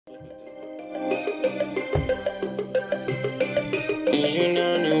you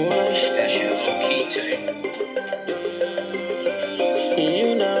down to what? That shit was on key today.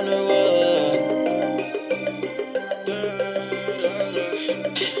 You down to what?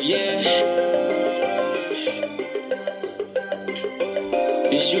 Yeah.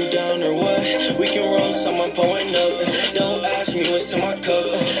 Is you down or what? We can roll some, I'm pouring up. Don't ask me what's in my cup.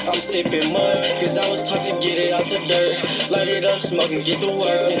 I'm sipping mud, cause I was taught to get it out the dirt. Light it up, smoke and get to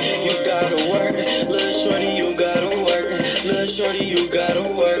work. You gotta work, little shorty, you gotta work. Little shorty, you gotta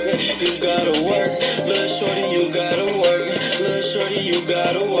work. You gotta work, little shorty, you gotta work. Little shorty, you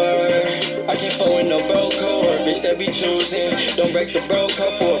gotta work. I can't fuck with no bro code, bitch that be choosing. Don't break the bro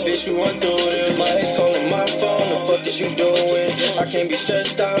code for a bitch who run through them. My ex calling my phone, the fuck is you doing? I can't be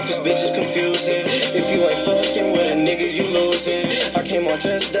stressed out, cause bitch is confusing. If you ain't fucking with a nigga, you losing. I came all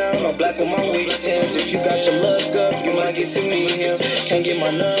dressed down, all black with my weak Timbs. If you got your luck up, you might get to meet him. Can't get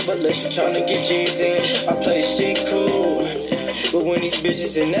my number unless you tryna get G's in. I play shit cool, but when these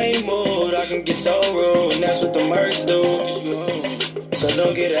bitches in they mood, I can get so rude, and that's what the mercs do. So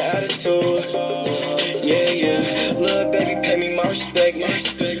don't get an attitude. Yeah. Look, baby, pay me my respect.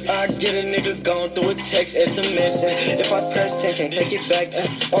 I get a nigga going through a text, SMS. If I press 10, can't take it back.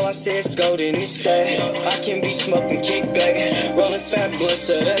 All I say is go, then it's that. I can be smoking kickback, rolling fat blood,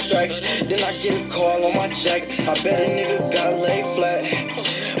 so that thrax. Then I get a call on my jack. I bet a nigga got laid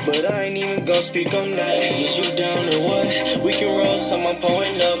flat, but I ain't even gon' speak on that. Is you down or what? We can roll some, I'm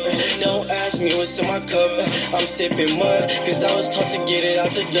pouring up. Don't ask me what's in my cup. I'm sipping mud, cause I was taught to get it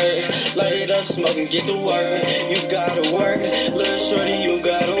out the dirt. Light it up, smoke and get to work. You gotta work, little shorty, you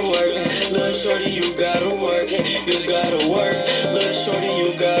gotta work. Little shorty, you gotta work. You gotta work, little shorty,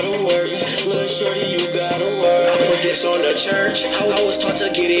 you gotta work. Little shorty, you gotta work. I put this on the church. I was taught to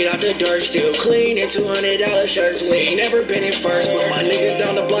get it out the dirt. Still clean in $200 shirts. We ain't never been in first, but my niggas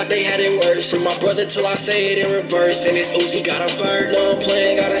down the block, they had it worse. From my brother till I say it in reverse. And this Uzi got a bird. No, I'm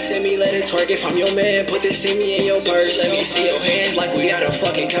playing, gotta send me, let it twerk. If I'm your man, put this in me in your purse. Let me see your hands like we at a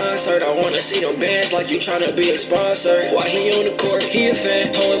fucking concert. I wanna see them bands like you tryna be a sponsor. Why he on the court? He a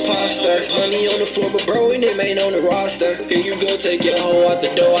fan, whole imposter. Honey on the floor, but bro, and it ain't on the roster. Here you go, take your hoe out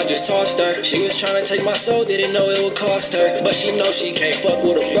the door, I just tossed her. She was tryna take my soul, didn't know it would cost her. But she know she can't fuck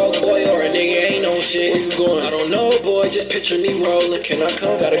with a broke boy or a nigga ain't no shit. Where you going? I don't know, boy, just picture me rolling. Can I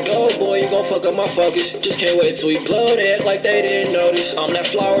come? Gotta go, boy, you gon' fuck up my focus. Just can't wait till we blow that like they didn't notice. I'm that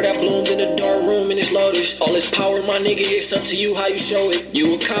flower that bloomed in the dark room in this lotus. All this power, my nigga, it's up to you how you show it.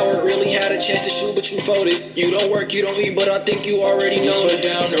 You a coward, really had a chance to shoot, but you folded. You don't work, you don't eat, but I think you already know it.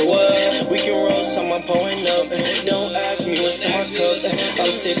 Down or what? We can roll some, I'm pouring up. Don't ask me what's in my cup.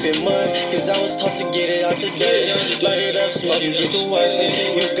 I'm sipping mud, cause I was taught to get it out the dirt. Light it up, smoke and get to work.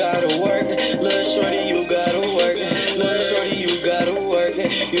 You gotta work, little shorty, you gotta work. Little shorty, you gotta work.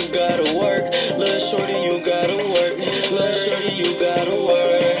 You gotta work, little shorty, you gotta work. Little shorty, you gotta work.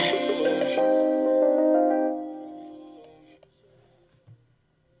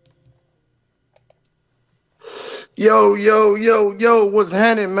 Yo, what's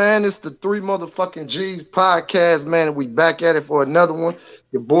happening, man? It's the Three Motherfucking G's podcast, man, and we back at it for another one.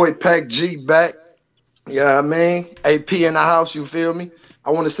 Your boy Pac G back. Yeah, I mean, AP in the house, you feel me?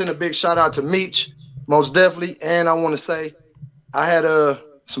 I want to send a big shout out to Meech, most definitely, and I want to say I had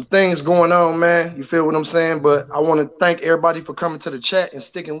some things going on, man. You feel what I'm saying? But I want to thank everybody for coming to the chat and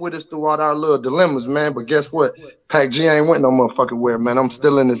sticking with us throughout our little dilemmas, man. But guess what? Pac G ain't went no motherfucking where, man. I'm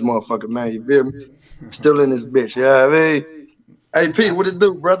still in this motherfucker, man. You feel me? Still in this bitch, yeah. I mean, AP, what it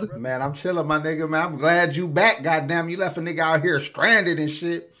do, brother? Man, I'm chilling, my nigga, man. I'm glad you back, goddamn. You left a nigga out here stranded and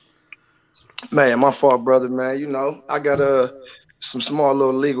shit. Man, my fault, brother, man. You know, I got some small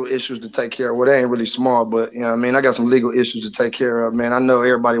little legal issues to take care of. Well, they ain't really small, but, you know what I mean? I got some legal issues to take care of, man. I know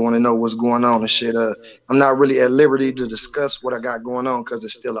everybody want to know what's going on and shit. I'm not really at liberty to discuss what I got going on because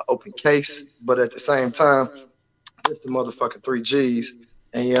it's still an open case. But at the same time, it's the motherfucking 3Gs.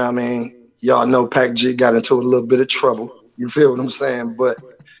 And, you know what I mean? Y'all know Pac G got into a little bit of trouble. You feel what I'm saying? But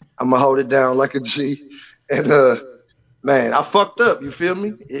I'm going to hold it down like a G. And, man, I fucked up. You feel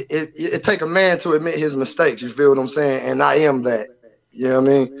me? It take a man to admit his mistakes. You feel what I'm saying? And I am that. You know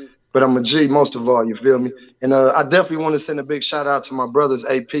what I mean? But I'm a G most of all. You feel me? And I definitely want to send a big shout out to my brothers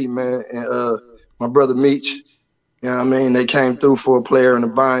AP, man, and my brother Meech. You know what I mean? They came through for a player in the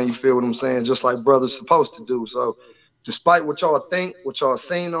bind. You feel what I'm saying? Just like brothers supposed to do. So despite what y'all think, what y'all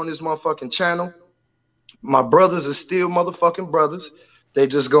seen on this motherfucking channel, my brothers are still motherfucking brothers. They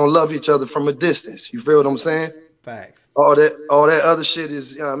just gonna love each other from a distance. You feel what I'm saying? Facts. All that other shit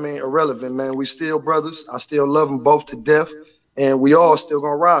is, you know what I mean, irrelevant, man. We still brothers. I still love them both to death. And we all still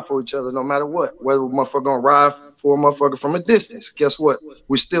gonna ride for each other no matter what. Whether a motherfucker gonna ride for a motherfucker from a distance. Guess what?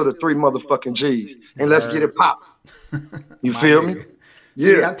 We still the 3 motherfucking G's. And let's get it popping. You feel me?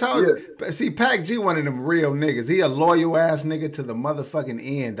 Yeah, See, I told you. See, Pac G one of them real niggas. He a loyal ass nigga to the motherfucking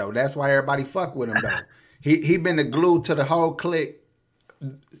end though. That's why everybody fuck with him though. He been the glue to the whole clique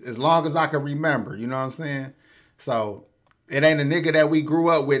as long as I can remember. You know what I'm saying? So it ain't a nigga that we grew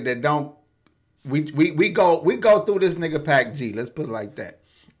up with that don't. We go through this nigga Pac G. Let's put it like that.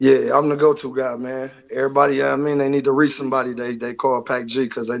 Yeah, I'm the go-to guy, man. Everybody, I mean, they need to reach somebody. They call Pac G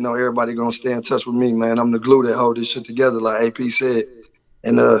because they know everybody gonna stay in touch with me, man. I'm the glue that hold this shit together, like AP said.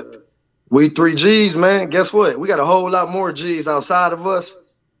 And we 3 Gs, man. Guess what? We got a whole lot more Gs outside of us,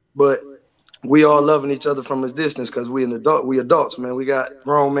 but we all loving each other from a distance because we adults, man. We got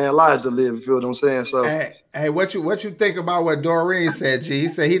grown man lives to live. You feel what I'm saying? So, hey, what you think about what Doreen said? G, he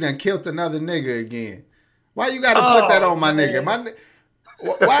said he done killed another nigga again. Why you got to put that on my nigga?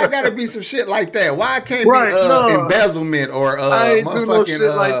 Why it gotta be some shit like that? Why it can't be embezzlement or I ain't do no shit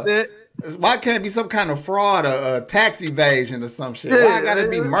like that. Why can't it be some kind of fraud or tax evasion or some shit? Why it gotta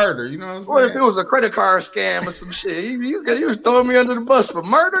be murder? You know what I'm saying? What if it was a credit card scam or some shit? You was throwing me under the bus for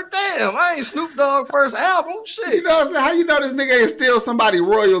murder? Damn, I ain't Snoop Dogg first album. Shit. You know what I'm saying? How you know this nigga ain't steal somebody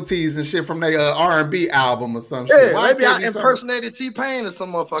royalties and shit from their R&B album or some shit? Yeah, maybe I impersonated T-Pain or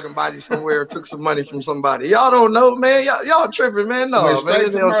some motherfucking body somewhere or took some money from somebody. Y'all don't know, man. Y'all tripping, man. No, man.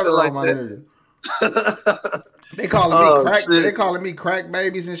 They don't shit like that. They calling me crack. Shit. They calling me crack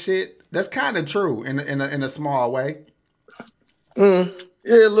babies and shit. That's kind of true in a small way. Yeah,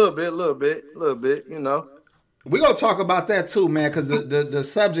 a little bit. You know, we gonna talk about that too, man. Because the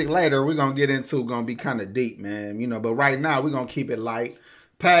subject later we're gonna get into gonna be kind of deep, man. You know, but right now we're gonna keep it light.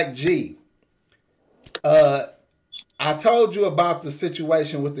 Pac G. I told you about the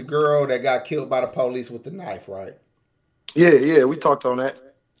situation with the girl that got killed by the police with the knife, right? Yeah, we talked on that.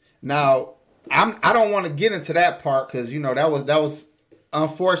 Now, I don't want to get into that part because you know that was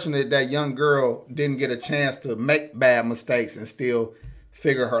unfortunate that young girl didn't get a chance to make bad mistakes and still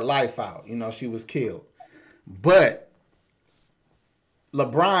figure her life out. You know, she was killed. But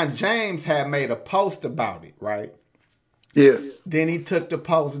LeBron James had made a post about it, right? Yeah. Then he took the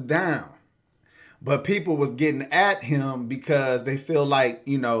post down. But people was getting at him because they feel like,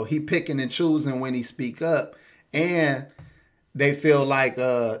 you know, he picking and choosing when he speak up. And they feel like,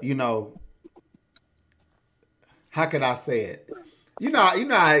 you know, how could I say it? You know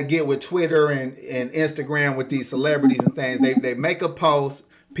how I get with Twitter and Instagram with these celebrities and things. They make a post.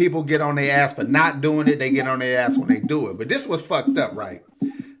 People get on their ass for not doing it. They get on their ass when they do it. But this was fucked up, right?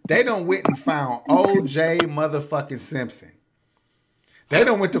 They done went and found O.J. motherfucking Simpson. They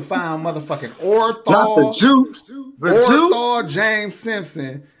done went to find motherfucking Orthol James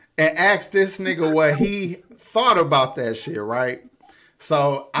Simpson and asked this nigga what he thought about that shit, right?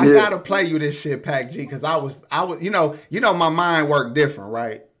 So I gotta play you this shit, Pac G, because I was, you know, my mind worked different,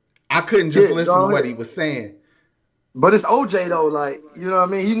 right? I couldn't just listen to what he was saying. But it's OJ though, like, you know what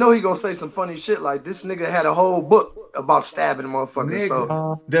I mean? You know he gonna say some funny shit. Like this nigga had a whole book about stabbing motherfuckers.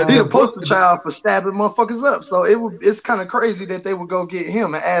 So he the poster child for stabbing motherfuckers up. So it's kind of crazy that they would go get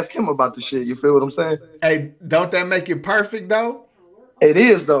him and ask him about the shit. You feel what I'm saying? Hey, don't that make it perfect though? It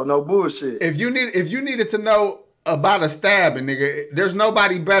is though, no bullshit. If you needed to know about a stabbing, nigga, there's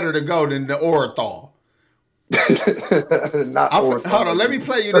nobody better to go than the Orthol. Hold on, let me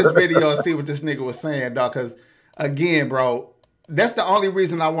play you this video and see what this nigga was saying, dog. Because again, bro, that's the only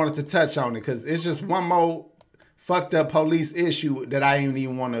reason I wanted to touch on it. Because it's just one more fucked up police issue that I ain't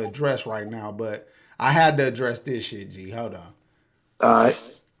even want to address right now. But I had to address this shit, G. Hold on. All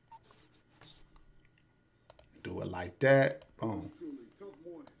right. Do it like that. Boom.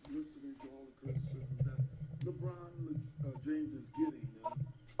 James is getting.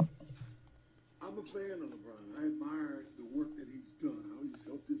 I'm a fan of LeBron. I admire the work that he's done, how he's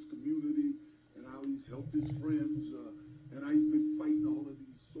helped his community, and how he's helped his friends, and how he's been fighting all of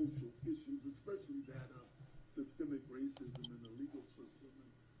these social issues, especially that systemic racism in the legal system and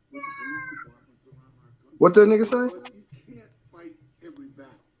with the police departments around our country. What that nigga say? But you can't fight every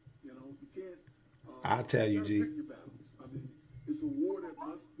battle. You know, you can't. I'll tell you, G. Pick your battles. I mean, it's a war that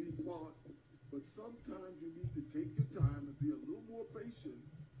must be fought. But sometimes you need to take your time and be a little more patient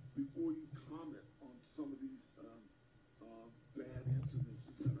before you comment on some of these bad incidents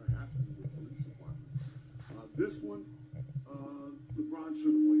that are happening with police departments. This one, LeBron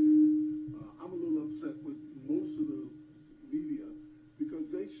should have waited. I'm a little upset with most of the media because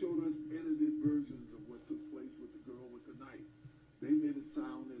they showed us edited versions of what took place with the girl with the knife. They made it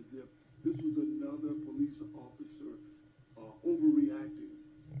sound as if this was another police officer overreacting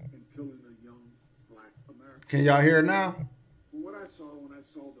and killing a young black American. Can y'all hear it now? From what I saw when I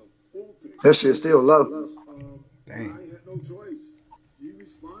saw the full thing, that shit's still low. Dang. I had no choice. He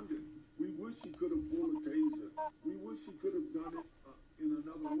responded. We wish he could have pulled a taser. We wish he could have done it in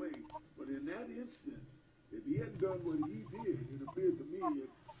another way. But in that instance, if he hadn't done what he did, it appeared to me that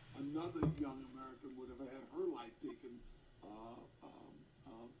another young American would have had her life taken.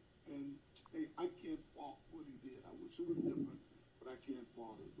 And hey, I can't fault what he did. I wish it was different, but I can't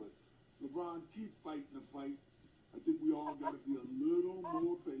fault it. But LeBron, keep fighting the fight. I think we all got to be a little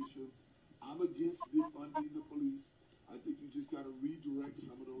more patient. I'm against defunding the police. I think you just got to redirect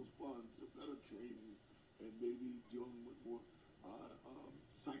some of those funds to better training and maybe dealing with more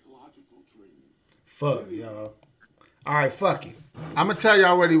psychological training. Fuck y'all. All right, fuck you. I'm gonna tell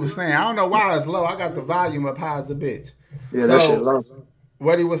y'all what he was saying. I don't know why it's low. I got the volume up high as a bitch. Yeah, that shit low.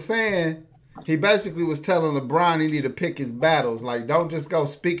 What he was saying, he basically was telling LeBron he need to pick his battles. Like, don't just go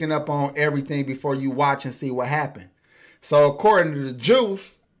speaking up on everything before you watch and see what happened. So according to the Juice,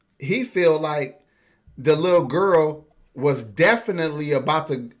 he feel like the little girl was definitely about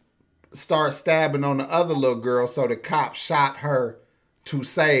to start stabbing on the other little girl, so the cop shot her to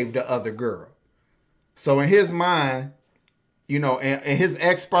save the other girl. So in his mind, you know, and his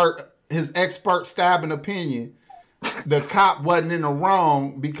expert stabbing opinion, the cop wasn't in the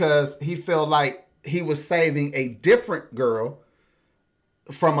wrong because he felt like he was saving a different girl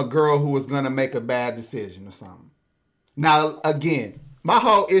from a girl who was going to make a bad decision or something. Now, again, my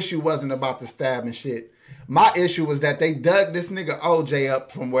whole issue wasn't about the stabbing shit. My issue was that they dug this nigga OJ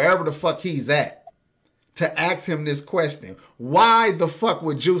up from wherever the fuck he's at to ask him this question. Why the fuck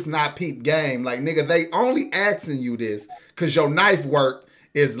would Juice not peep game? Like, nigga, they only asking you this because your knife work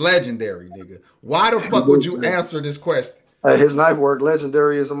is legendary, nigga. Why the fuck would you answer this question? His knife work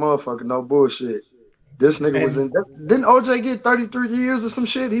legendary as a motherfucker. No bullshit. This nigga was in. Didn't OJ get 33 years or some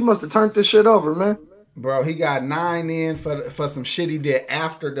shit? He must have turned this shit over, man. Bro, he got 9 in for some shit he did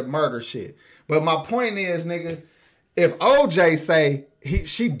after the murder shit. But my point is, nigga, if OJ say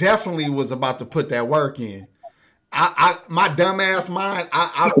she definitely was about to put that work in, my dumbass mind,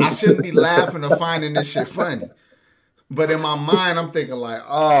 I shouldn't be laughing or finding this shit funny. But in my mind, I'm thinking like,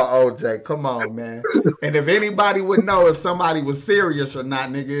 oh, OJ, come on, man. And if anybody would know if somebody was serious or not,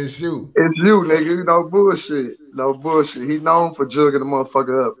 nigga, it's you. It's you, nigga. No bullshit. No bullshit. He known for jugging the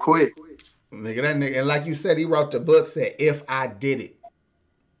motherfucker up quick. Nigga, that nigga, and like you said, he wrote the book, said, if I did it.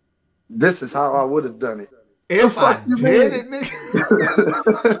 This is how I would have done it. If I did it,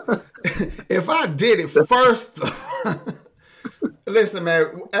 nigga. If I did it first. Listen,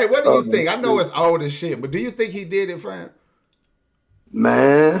 man. Hey, what do you think? I know it's old as shit, but do you think he did it, fam?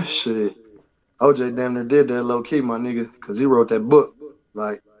 Man, shit. OJ damn near did that low key, my nigga, because he wrote that book.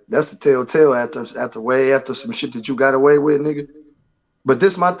 Like, that's the telltale after some shit that you got away with, nigga. But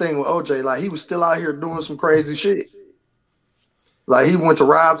this my thing with OJ. Like, he was still out here doing some crazy shit. Like, he went to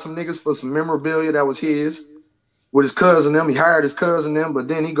rob some niggas for some memorabilia that was his with his cousin them. He hired his cousin them, but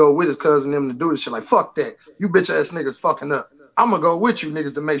then he go with his cousin them to do this shit. Like, fuck that. You bitch ass niggas fucking up. I'm gonna go with you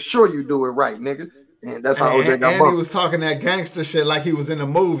niggas to make sure you do it right, nigga. And that's how OJ got bumped. And he was talking that gangster shit like he was in a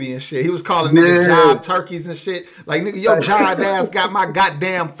movie and shit. He was calling niggas jive turkeys and shit. Like, nigga, your jive ass got my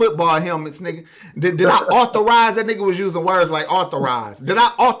goddamn football helmets, nigga. Did I authorize? That nigga was using words like authorize. Did I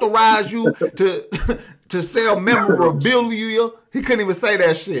authorize you to sell memorabilia? He couldn't even say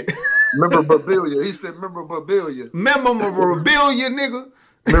that shit. Memorabilia. He said memorabilia. Memorabilia, nigga.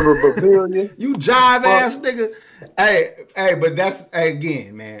 Memorabilia. You jive ass nigga. Hey, but that's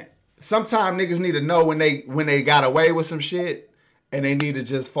again, man. Sometimes niggas need to know when they got away with some shit and they need to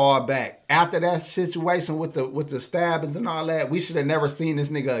just fall back. After that situation with the stabbings and all that, we should have never seen this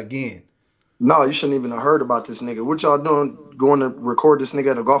nigga again. No, you shouldn't even have heard about this nigga. What y'all doing going to record this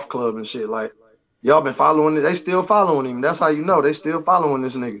nigga at a golf club and shit? Like, y'all been following it. They still following him. That's how you know they still following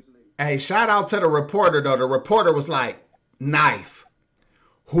this nigga. Hey, shout out to the reporter, though. The reporter was like, knife.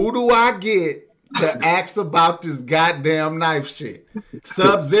 Who do I get to ask about this goddamn knife shit?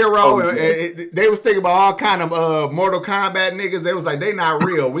 Sub-Zero. They was thinking about all kind of Mortal Kombat niggas. They was like, they not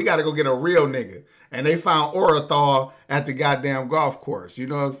real. We got to go get a real nigga. And they found Orenthal at the goddamn golf course. You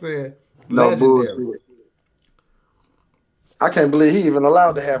know what I'm saying? No legendary. Bullshit. I can't believe he even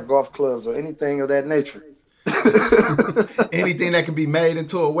allowed to have golf clubs or anything of that nature. Anything that can be made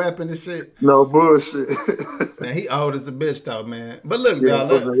into a weapon and shit. No bullshit. Man, he old as a bitch though, man. But look, y'all,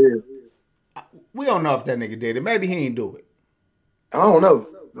 look, we don't know if that nigga did it. Maybe he ain't do it. I don't know,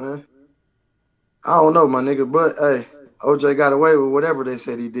 man. I don't know, my nigga. But hey, OJ got away with whatever they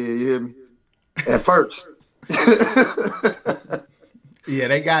said he did. You hear me? At first. Yeah,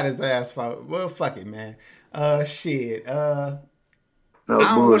 they got his ass for. Well, fuck it, man. Shit. No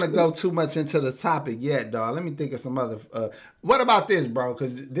I don't want to bullshit. go too much into the topic yet, dog. Let me think of some other. What about this, bro?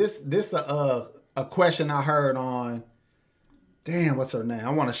 Because this a question I heard on. Damn, what's her name? I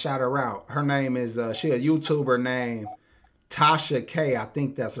want to shout her out. Her name is she a YouTuber named Tasha K. I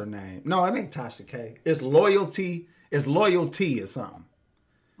think that's her name. No, it ain't Tasha K. It's Loyalty. It's Loyalty or something.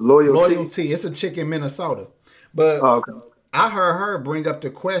 Loyalty. It's a chick in Minnesota. But I heard her bring up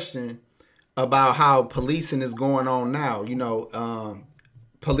the question about how policing is going on now. You know,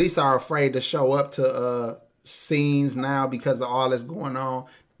 police are afraid to show up to scenes now because of all that's going on.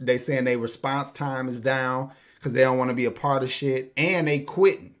 They saying their response time is down because they don't want to be a part of shit, and they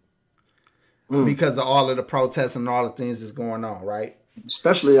quitting because of all of the protests and all the things that's going on, right?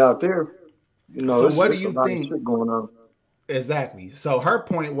 Especially out there. You know, so what do you think shit going on? Exactly. So her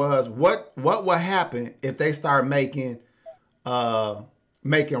point was, what would happen if they start making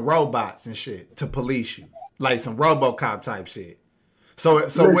robots and shit to police you, like some RoboCop type shit? So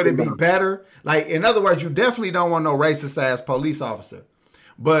would it be better? Like, in other words, you definitely don't want no racist ass police officer,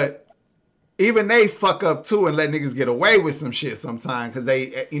 but even they fuck up too and let niggas get away with some shit sometimes because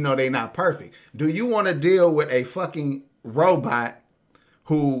they, you know, they not perfect. Do you want to deal with a fucking robot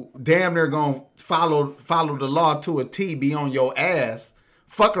who damn near gonna follow the law to a T, be on your ass,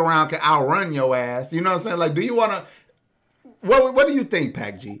 fuck around, can outrun your ass? You know what I'm saying? Like, do you want to? What do you think,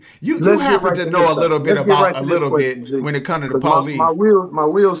 Pac G? You happen to know a little bit about a little bit when it comes to the police. My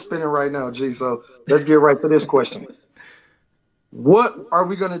wheel's spinning right now, G. So let's get right to this question. What are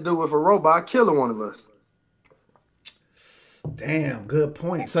we gonna do if a robot killing one of us? Damn, good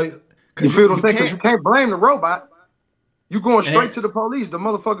point. So you feel what I'm saying? Because you can't blame the robot. You going straight to the police, the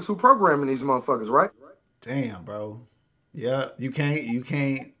motherfuckers who programming these motherfuckers, right? Damn, bro. Yeah, it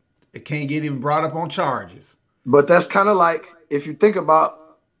can't get even brought up on charges. But that's kind of like, if you think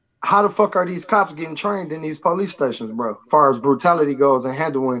about how the fuck are these cops getting trained in these police stations, bro, as far as brutality goes and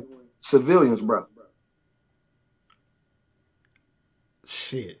handling civilians, bro.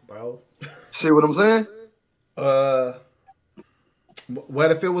 Shit, bro. See what I'm saying?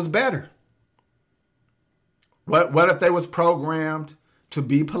 What if it was better? What if they was programmed to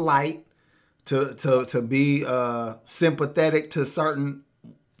be polite, to be sympathetic to certain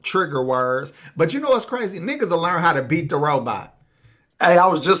trigger words? But you know what's crazy? Niggas will learn how to beat the robot. Hey, I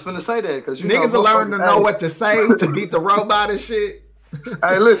was just finna say that because niggas will learn to know what to say to beat the robot and shit.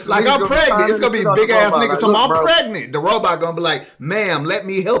 Hey, listen, like I'm pregnant. It's gonna be big ass niggas talking, I'm pregnant. The robot gonna be like, ma'am, let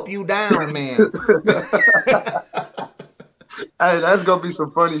me help you down, man. Hey, that's gonna be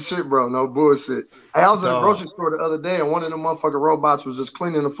some funny shit, bro. No bullshit. Hey, I was in a grocery store the other day, and one of them motherfucking robots was just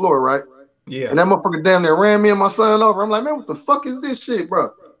cleaning the floor, right? Yeah. And that motherfucker damn near ran me and my son over. I'm like, man, what the fuck is this shit,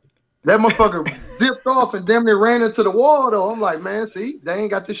 bro? That motherfucker dipped off and damn near ran into the wall, though. I'm like, man, see, they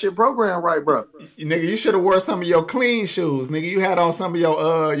ain't got this shit programmed right, bro. Nigga, you should have wore some of your clean shoes, nigga. You had on some of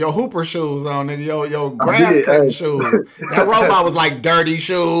your Hooper shoes on, nigga. Your grass cutting shoes. That robot was like dirty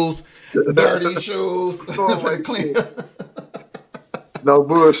shoes. Oh, clean. No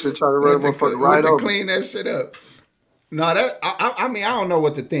bullshit, trying to run motherfucker right over. Clean that shit up. No, that I mean, I don't know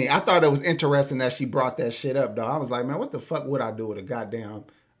what to think. I thought it was interesting that she brought that shit up, though. I was like, man, what the fuck would I do with a goddamn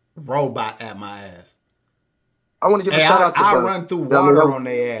robot at my ass? I want to give a shout out to I run through water on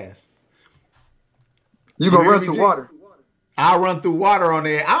their ass. You gonna run through water? I'll run through water on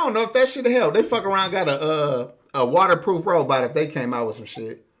their ass. I don't know if that shit help. They fuck around got a waterproof robot if they came out with some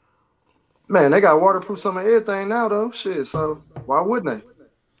shit. Man, they got waterproof some of everything now, though. Shit, so why wouldn't they?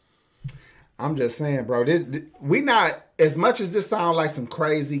 I'm just saying, bro. We not, as much as this sound like some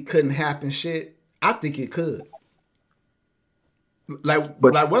crazy couldn't happen shit, I think it could. Like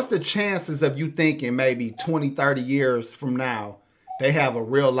what's the chances of you thinking maybe 20, 30 years from now, they have a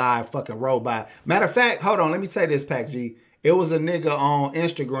real live fucking robot? Matter of fact, hold on, let me say this, Pac G. It was a nigga on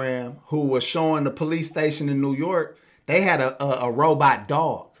Instagram who was showing the police station in New York. They had a robot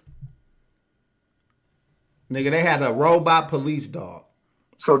dog. Nigga, they had a robot police dog.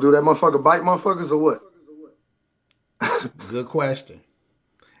 So do that motherfucker bite motherfuckers or what? Good question.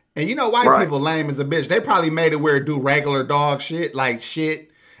 And you know white people lame as a bitch. They probably made it where it do regular dog shit, like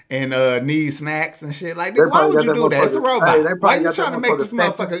shit and need snacks and shit. Like, why would you do that? It's a robot. Hey, why you trying to make this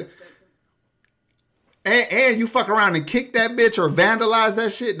motherfucker... And you fuck around and kick that bitch or vandalize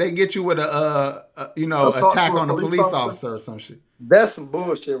that shit, they get you with a attack on a police officer or some shit. That's some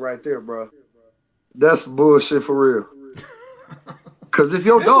bullshit right there, bro. That's bullshit for real. Because if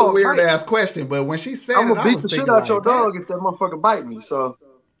your That's dog, a weird ass question, but when she said, I'm gonna beat the shit out your dog if that motherfucker bite me. So,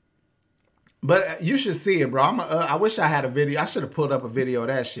 but you should see it, bro. I wish I had a video. I should have pulled up a video of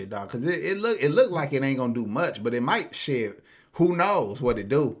that shit, dog. Because it looked like it ain't gonna do much, but it might shit. Who knows what it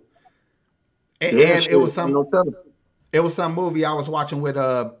do? And it was some movie I was watching with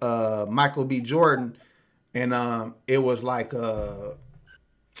Michael B. Jordan, and it was like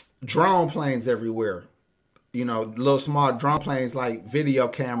drone planes everywhere. you know, little small drone planes like video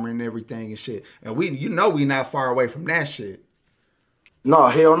camera and everything and shit. And we not far away from that shit. No,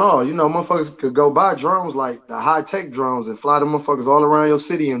 hell no. You know, motherfuckers could go buy drones like the high-tech drones and fly them motherfuckers all around your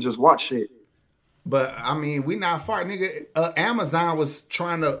city and just watch shit. But I mean, we not far, nigga. Amazon was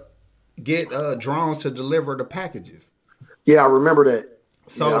trying to get drones to deliver the packages. Yeah, I remember that.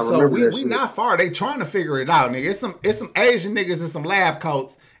 So we not far. They trying to figure it out, nigga. It's some Asian niggas in some lab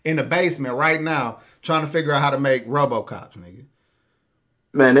coats in the basement right now trying to figure out how to make RoboCops, nigga.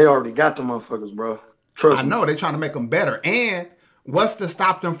 Man, they already got the motherfuckers, bro. Trust me. I know they trying to make them better. And what's to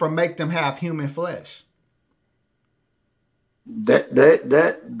stop them from make them have human flesh?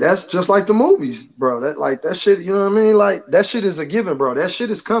 That's just like the movies, bro. That shit, you know what I mean? Like that shit is a given, bro. That shit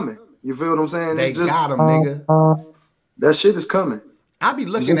is coming. You feel what I'm saying? They got them, nigga. That shit is coming. I be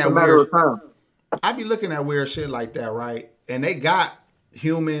looking at weird shit like that, right? And they got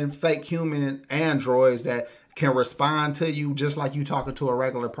fake human androids that can respond to you just like you talking to a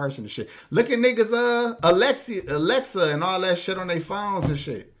regular person and shit. Look at niggas, Alexa and all that shit on their phones and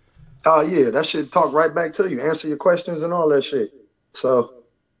shit. Oh yeah, that shit talk right back to you, answer your questions and all that shit. So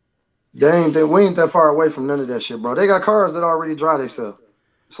we ain't that far away from none of that shit, bro. They got cars that already drive themselves.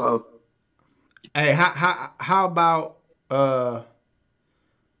 So hey, how about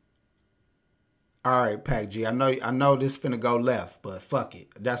all right, Pac G. I know this finna go left, but fuck it.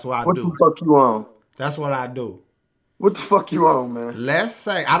 That's what I do. What the fuck you on? That's what I do. What the fuck you on, man? Let's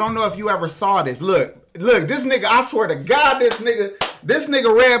say, I don't know if you ever saw this. Look, this nigga, I swear to God, this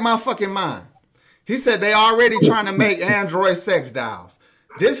nigga read my fucking mind. He said they already trying to make Android sex dolls.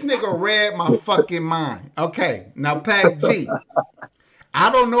 This nigga read my fucking mind. Okay, now Pac G.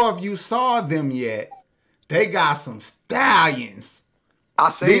 I don't know if you saw them yet. They got some stallions. I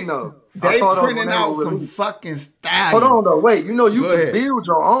seen them. They printing out some fucking stallions. Hold on though, wait. You know you can build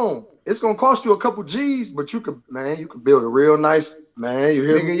your own. It's gonna cost you a couple G's, but you could build a real nice man. You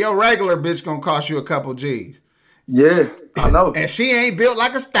hear me? Nigga, your regular bitch gonna cost you a couple G's. Yeah, I know. And she ain't built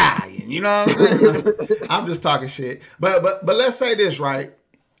like a stallion. You know what I'm saying? I'm just talking shit. But let's say this, right?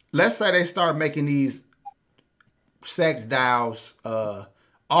 Let's say they start making these sex dolls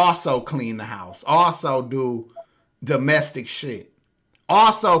also clean the house, also do domestic shit.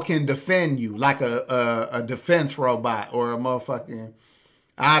 Also can defend you like a defense robot or a motherfucking,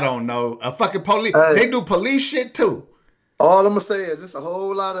 I don't know, a fucking police. Hey, they do police shit too. All I'm gonna say is it's a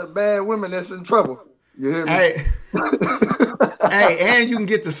whole lot of bad women that's in trouble. You hear me? Hey, hey, and you can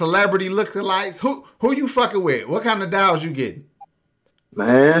get the celebrity lookalikes. Who you fucking with? What kind of dolls you getting?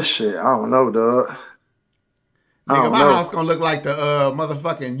 Man, shit, I don't know, dog. Nigga, my house gonna look like the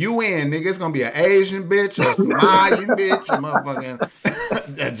motherfucking UN, nigga. It's gonna be an Asian bitch, a Somalian bitch, a motherfucking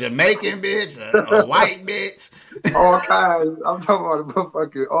a Jamaican bitch, a white bitch. All kinds. I'm talking about the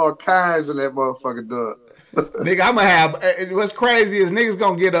motherfucking all kinds of that motherfucking dog. Nigga, I'm gonna have. What's crazy is niggas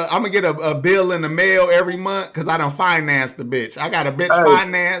gonna get I'm gonna get a bill in the mail every month because I done financed the bitch. I got a bitch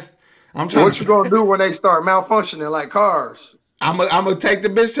financed. I'm trying. What you gonna do when they start malfunctioning like cars? I'm gonna take the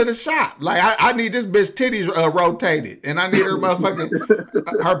bitch to the shop. Like I need this bitch titties rotated, and I need her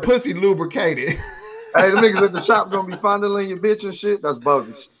motherfucking her pussy lubricated. Hey, the niggas at the shop gonna be fondling your bitch and shit. That's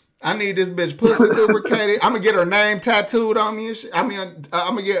bogus. I need this bitch pussy lubricated. I'm gonna get her name tattooed on me and shit. I mean,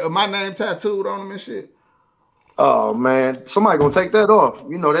 I'm gonna get my name tattooed on them and shit. Oh man, somebody gonna take that off.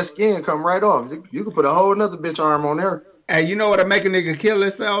 You know that skin come right off. You can put a whole another bitch arm on there. Hey, you know what'll make a nigga kill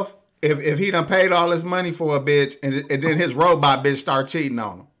himself? If he done paid all his money for a bitch and then his robot bitch start cheating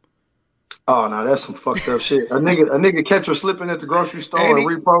on him. Oh no, that's some fucked up shit. A nigga catch her slipping at the grocery store and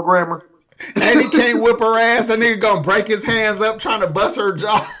reprogram her. And he can't whip her ass. That nigga gonna break his hands up trying to bust her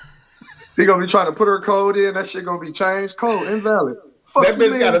jaw. He gonna be trying to put her code in. That shit gonna be changed. Code invalid. Fuck that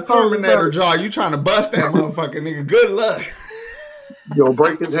bitch got a Terminator jaw. You trying to bust that motherfucking nigga. Good luck. You gonna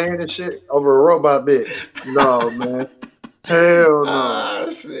break his hand and shit over a robot bitch. No, man. Hell no. Ah,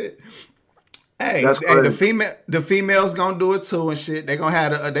 shit. Hey, the females gonna do it too and shit. They gonna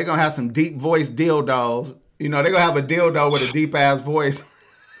have some deep voice dildos. You know, they gonna have a dildo with a deep ass voice.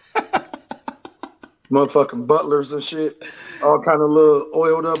 Motherfucking butlers and shit. All kind of little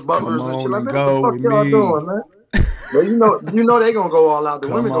oiled up butlers and shit. Like, what the fuck y'all doing, man? But you know they gonna go all out. The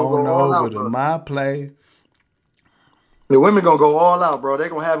women gonna go all out. To my place. The women gonna go all out, bro. They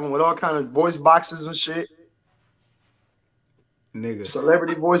gonna have them with all kind of voice boxes and shit. Nigga.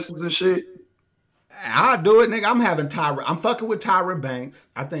 Celebrity voices and shit. I'll do it, nigga. I'm fucking with Tyra Banks.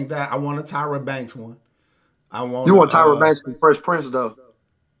 I think that I want a Tyra Banks one. You want Tyra Banks from Fresh Prince though?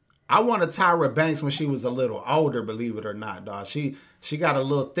 I want a Tyra Banks when she was a little older, believe it or not, dog. She got a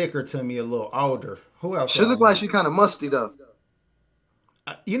little thicker to me, a little older. Who else? She look like she kind of musty though.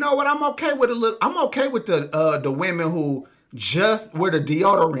 You know what? I'm okay with I'm okay with the women who just where the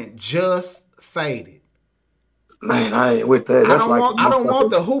deodorant just faded. Man, I ain't with that. That's I don't want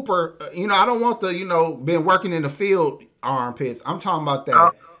the Hooper. I don't want the been working in the field armpits. I'm talking about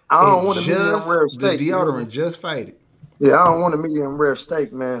that. I don't want a medium rare steak. The deodorant just faded. Yeah, I don't want a medium rare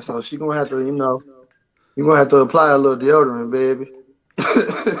steak, man. So she gonna have to, you're gonna have to apply a little deodorant, baby.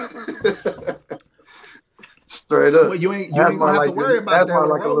 Straight up. Well, you ain't gonna have to worry about that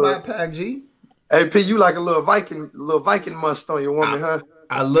with a robot, Pac G. Hey P, you like a little Viking must on your woman, huh?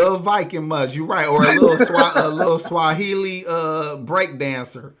 I love Viking must. You're right, or a little Swahili break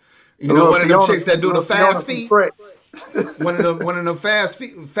dancer. One of them chicks that do the fast feet. one of them fast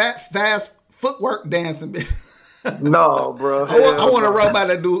footwork dancing. No, bro. I want a robot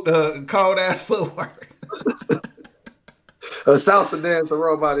that do cold ass footwork. A salsa dancer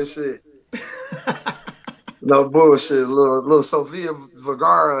robot and shit. No bullshit. Little Sofia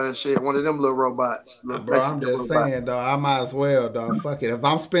Vergara and shit. One of them little robots. Bro, I'm just saying, dog. I might as well, dog. Fuck it. If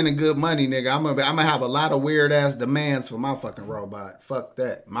I'm spending good money, nigga, I'm gonna have a lot of weird ass demands for my fucking robot. Fuck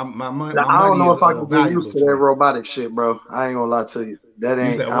that. My money. I don't know if I can get used to that robotic shit, bro. I ain't gonna lie to you. That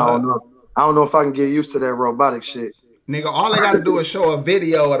ain't. I don't know. I don't know if I can get used to that robotic shit. Nigga, all I gotta do is show a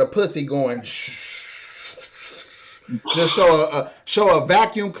video of the pussy going. Just show a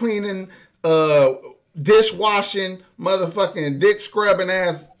vacuum cleaning, dishwashing, motherfucking dick scrubbing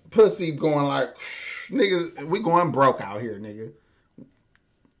ass pussy going like, nigga, we going broke out here, nigga.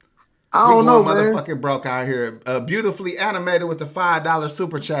 I don't know, man. Motherfucking broke out here. Beautifully animated with the $5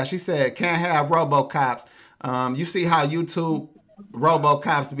 super chat. She said, can't have RoboCops. You see how YouTube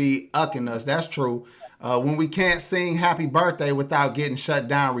RoboCops be ucking us. That's true. When we can't sing happy birthday without getting shut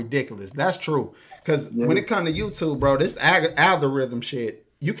down, ridiculous. That's true. Because when it comes to YouTube, bro, this algorithm shit,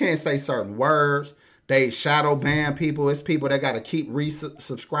 you can't say certain words. They shadow ban people. It's people that got to keep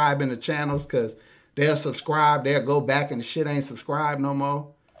resubscribing to channels because they'll subscribe. They'll go back and the shit ain't subscribed no more.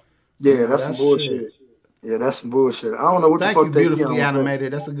 Yeah, that's some bullshit. Shit. Yeah, that's some bullshit. I don't know what the fuck they Thank you, beautifully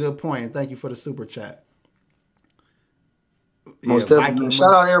animated. That's a good point. And thank you for the super chat. Most definitely.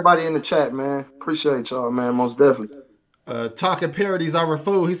 Shout out everybody in the chat, man. Appreciate y'all, man. Most definitely. Talking parodies over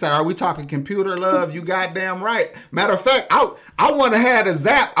food. He said, "Are we talking computer love?" You goddamn right. Matter of fact, I want to have a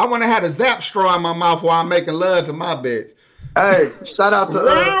zap. I want to have a zap straw in my mouth while I'm making love to my bitch. Hey, shout out to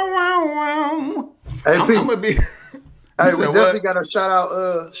Hey, Pete. I'm gonna be. Hey, we definitely got to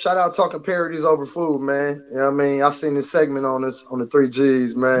shout out talking parodies over food, man. You know what I mean? I seen this segment on the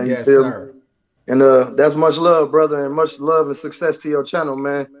 3Gs, man. You feel me? And that's much love, brother, and much love and success to your channel,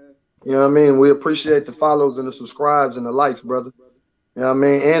 man. You know what I mean? We appreciate the follows and the subscribes and the likes, brother. You know what I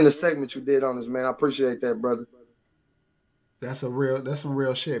mean? And the segment you did on us, man. I appreciate that, brother. That's some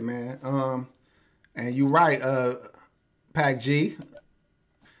real shit, man. And you right, Pac G.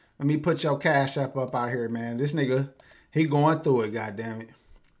 Let me put your cash up out here, man. This nigga, he going through it, goddamn it.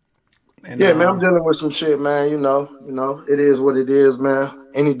 And, yeah, man, I'm dealing with some shit, man. You know, it is what it is, man.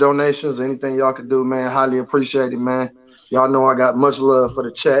 Any donations, anything y'all can do, man, highly appreciate it, man. Y'all know I got much love for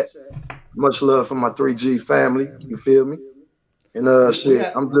the chat, much love for my 3G family. You feel me? And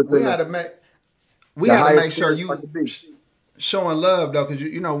shit, I'm just we had to make sure you showing love though, because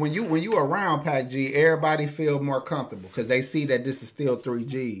you know when you around Pac G, everybody feel more comfortable because they see that this is still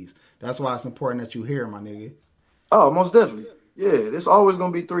 3Gs. That's why it's important that you hear, my nigga. Oh, most definitely. Yeah, it's always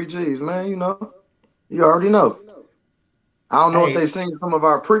gonna be 3Gs, man. You know, you already know. I don't know if they seen some of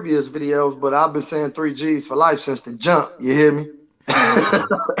our previous videos, but I've been saying 3Gs for life since the jump. You hear me?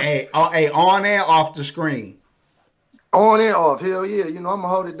 hey, on and off the screen. On and off, hell yeah. You know, I'm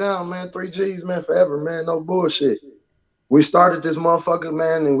gonna hold it down, man. 3Gs, man, forever, man. No bullshit. We started this motherfucker,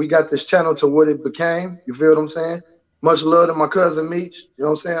 man, and we got this channel to what it became. You feel what I'm saying? Much love to my cousin Meech, you know what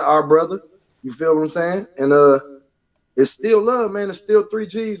I'm saying? Our brother. You feel what I'm saying? And it's still love, man. It's still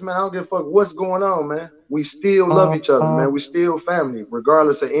 3Gs, man. I don't give a fuck what's going on, man. We still love each other, man. We still family,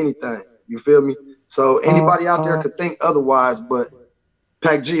 regardless of anything. You feel me? So anybody out there could think otherwise, but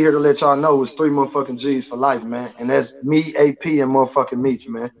Pac G here to let y'all know it's 3 motherfucking G's for life, man. And that's me, AP, and motherfucking Meech,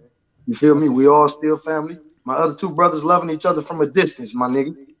 man. You feel me? We all still family. My other 2 brothers loving each other from a distance, my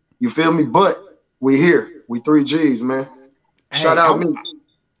nigga. You feel me? But we here. We 3Gs, man. Shout out Meech.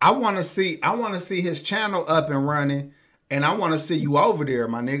 I want to see his channel up and running. And I want to see you over there,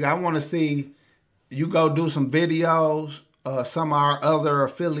 my nigga. I want to see you go do some videos, some of our other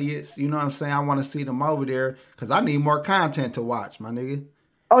affiliates. You know what I'm saying? I want to see them over there because I need more content to watch, my nigga.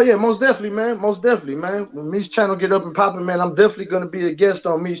 Oh, yeah, most definitely, man. Most definitely, man. When Meech's channel get up and popping, man, I'm definitely going to be a guest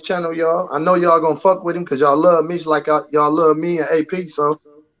on Meech's channel, y'all. I know y'all going to fuck with him because y'all love Meech like y'all love me and AP. So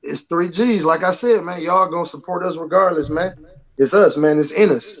it's 3Gs. Like I said, man, y'all going to support us regardless, man. It's us, man. It's in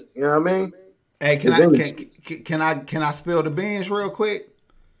us. You know what I mean? Hey, It's in us. can I spill the beans real quick?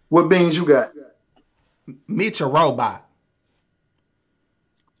 What beans you got? Meech a robot.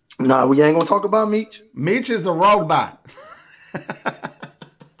 Nah, we ain't gonna talk about Meech. Meech is a robot.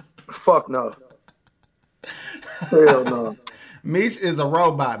 Fuck no. Hell no. Meech is a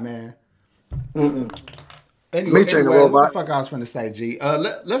robot, man. Mm-mm. Anyway, Meech ain't a what robot. the fuck I was finna say, G?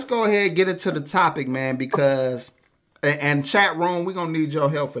 Let's go ahead and get into the topic, man, because and chat room, we're gonna need your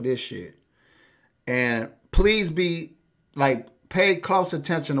help for this shit. And please be like, pay close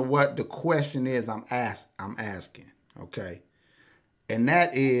attention to what the question is I'm asking, okay? And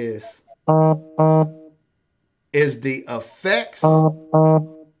that is the effects.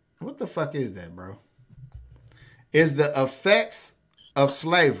 What the fuck is that, bro? Is the effects of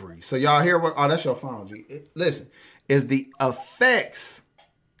slavery. So y'all hear what? Oh, that's your phone, G. Listen, is the effects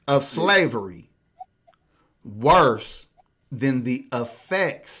of slavery worse than the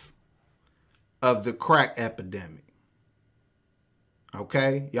effects of the crack epidemic?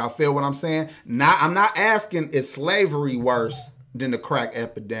 Okay, y'all feel what I'm saying? Now, I'm not asking is slavery worse than the crack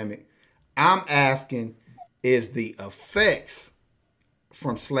epidemic. I'm asking, is the effects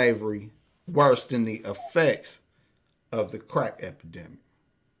from slavery worse than the effects of the crack epidemic?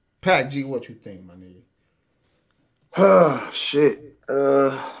 Pat G, what you think, my nigga? Shit.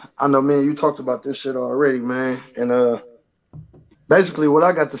 I know, man, you talked about this shit already, man. And basically what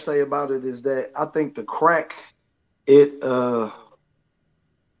I got to say about it is that I think the crack, damn,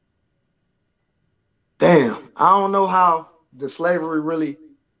 I don't know how the slavery really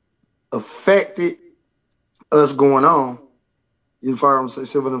affected us going on. You follow what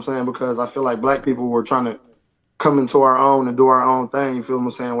I'm saying? Because I feel like black people were trying to come into our own and do our own thing, you feel what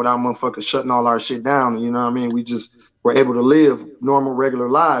I'm saying, without motherfuckers shutting all our shit down. You know what I mean? We just were able to live normal, regular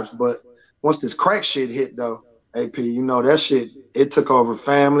lives. But once this crack shit hit, though, AP, you know, that shit, it took over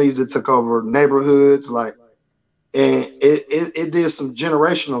families, it took over neighborhoods, like, and it did some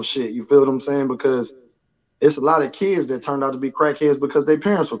generational shit, you feel what I'm saying? Because it's a lot of kids that turned out to be crackheads because their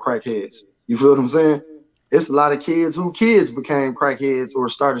parents were crackheads. You feel what I'm saying? It's a lot of kids who became crackheads or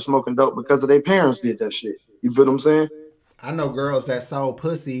started smoking dope because of their parents did that shit. You feel what I'm saying? I know girls that sold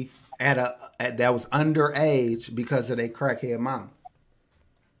pussy that was underage because of their crackhead mama.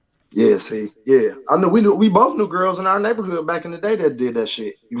 Yeah, see, yeah, I know. We both knew girls in our neighborhood back in the day that did that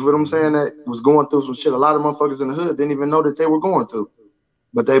shit. You feel what I'm saying? That was going through some shit. A lot of motherfuckers in the hood didn't even know that they were going through,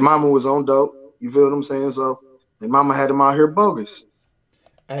 but their mama was on dope. You feel what I'm saying? So their mama had them out here bogus.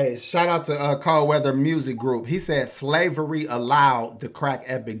 Hey, shout out to Cold Weather Music Group. He said slavery allowed the crack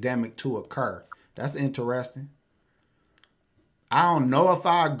epidemic to occur. That's interesting. I don't know if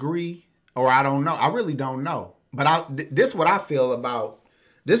I agree or I don't know. I really don't know. But this is what I feel about.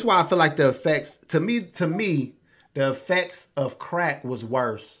 This is why I feel like the effects, to me, the effects of crack was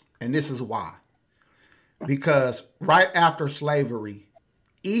worse. And this is why. Because right after slavery,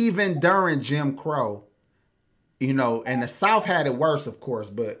 even during Jim Crow, you know, and the South had it worse, of course,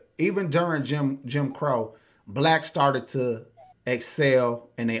 but even during Jim Crow, blacks started to excel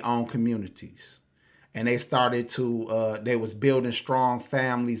in their own communities. And they started to, they was building strong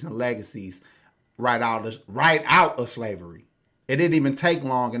families and legacies right out of slavery. It didn't even take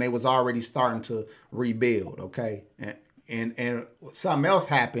long, and they was already starting to rebuild, okay? And something else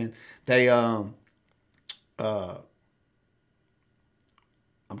happened. They, I'm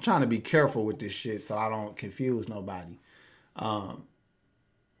trying to be careful with this shit so I don't confuse nobody.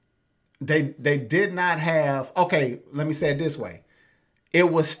 They did not have, okay, let me say it this way.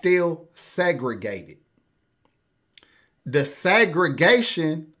 It was still segregated. The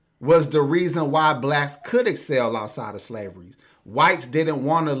segregation was the reason why blacks could excel outside of slavery. Whites didn't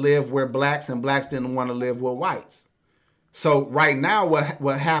want to live where blacks, and blacks didn't want to live with whites. So right now,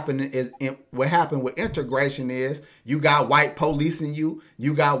 what happened with integration is you got white policing you.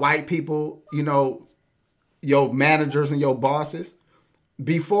 You got white people, you know, your managers and your bosses.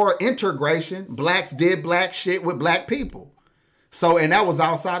 Before integration, blacks did black shit with black people. So, and that was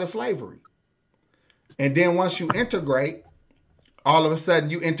outside of slavery. And then once you integrate, all of a sudden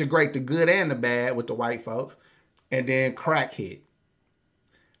you integrate the good and the bad with the white folks, and then crack hit.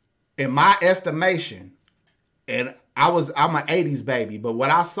 In my estimation, and I'm an 80s baby, but what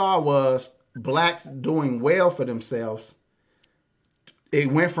I saw was blacks doing well for themselves.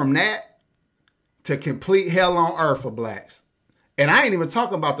 It went from that to complete hell on earth for blacks. And I ain't even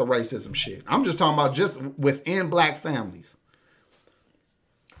talking about the racism shit. I'm just talking about just within black families.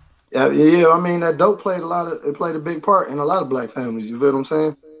 Yeah. I mean, that dope played a big part in a lot of black families. You feel what I'm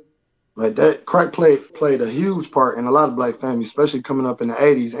saying? Like that crack played a huge part in a lot of black families, especially coming up in the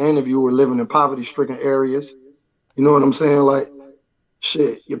 80s. And if you were living in poverty-stricken areas, You know what I'm saying? Like,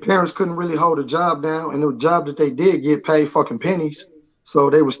 shit, your parents couldn't really hold a job down, and the job that they did get paid fucking pennies. So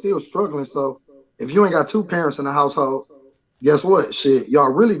they were still struggling. So if you ain't got two parents in the household, guess what? Shit,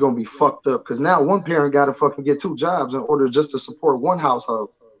 y'all really gonna be fucked up because now one parent gotta fucking get two jobs in order just to support one household.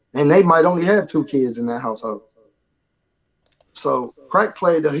 And they might only have two kids in that household. So crack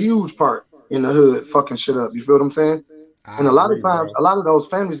played a huge part in the hood fucking shit up. You feel what I'm saying? And a lot of times, a lot of those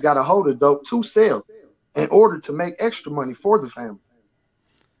families got a hold of dope to sell in order to make extra money for the family.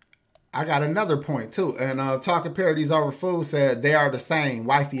 I got another point too. And Talking Parodies Over Food said they are the same.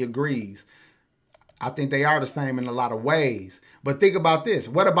 Wifey agrees. I think they are the same in a lot of ways. But think about this.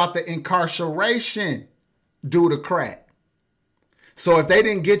 What about the incarceration due to crack? So if they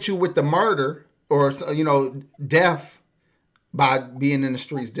didn't get you with the murder or, you know, death by being in the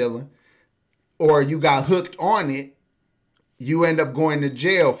streets dealing, or you got hooked on it, you end up going to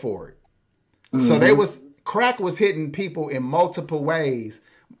jail for it. Mm-hmm. So crack was hitting people in multiple ways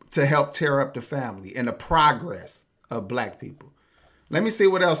to help tear up the family and the progress of black people. Let me see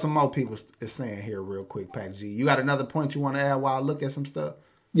what else some more people is saying here real quick, Pac G. You got another point you want to add while I look at some stuff?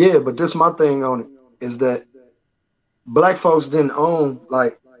 Yeah, but this my thing on it is that black folks didn't own,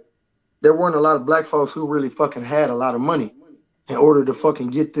 like, there weren't a lot of black folks who really fucking had a lot of money in order to fucking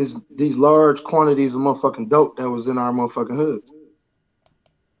get these large quantities of motherfucking dope that was in our motherfucking hoods.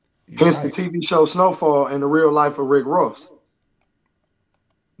 Hence the TV show Snowfall and the real life of Rick Ross.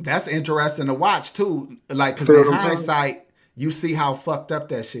 That's interesting to watch too. Like, because in hindsight, you see how fucked up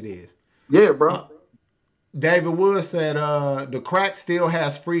that shit is. Yeah, bro. David Wood said, the crack still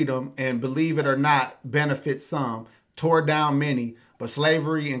has freedom and, believe it or not, benefits some, tore down many, but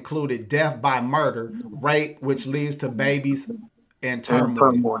slavery included death by murder, rape, which leads to babies and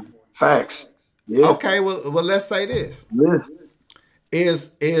turmoil. Facts. Yeah. Okay, well, let's say this. Yeah.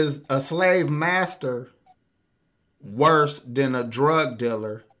 Is a slave master worse than a drug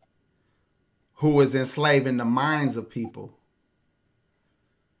dealer who is enslaving the minds of people?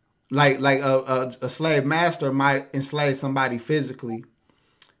 Like a slave master might enslave somebody physically,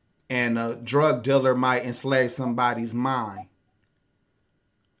 and a drug dealer might enslave somebody's mind.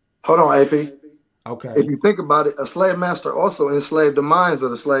 Hold on, AP. Okay. If you think about it, a slave master also enslaved the minds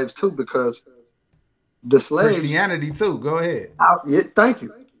of the slaves too, because the slaves... Christianity too. Go ahead. Yeah, thank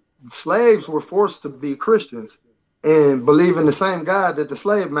you. The slaves were forced to be Christians and believe in the same God that the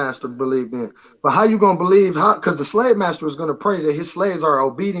slave master believed in. But how you going to believe? Because the slave master is going to pray that his slaves are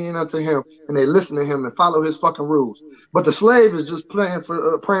obedient unto him and they listen to him and follow his fucking rules. But the slave is just praying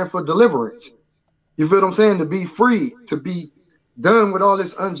for deliverance. You feel what I'm saying? To be free, to be done with all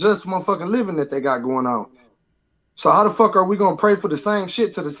this unjust motherfucking living that they got going on. So how the fuck are we going to pray for the same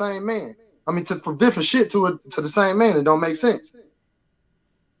shit to the same man? I mean, for different shit to the same man. It don't make sense.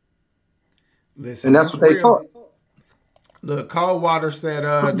 Listen, and that's what they taught. Look, Coldwater said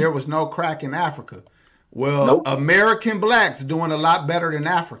there was no crack in Africa. Well, nope. American blacks doing a lot better than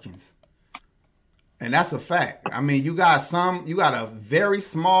Africans. And that's a fact. I mean, you got a very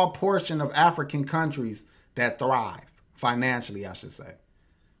small portion of African countries that thrive financially, I should say.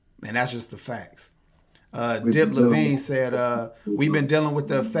 And that's just the facts. Dip Levine said, we've been dealing with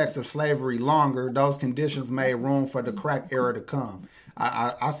the effects of slavery longer. Those conditions made room for the crack era to come.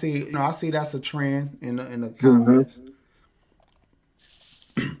 I see, I see that's a trend in the comments. Mm-hmm.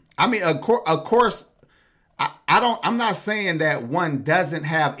 I mean, of course, I'm not saying that one doesn't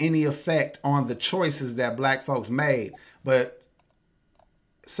have any effect on the choices that black folks made, but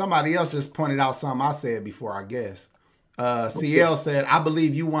somebody else just pointed out something I said before, I guess. CL said, I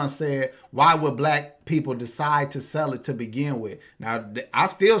believe you once said, why would black people decide to sell it to begin with? Now, I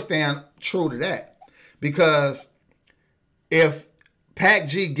still stand true to that, because if Pac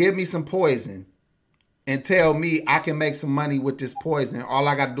G give me some poison and tell me I can make some money with this poison, all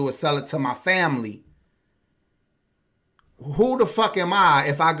I got to do is sell it to my family, who the fuck am I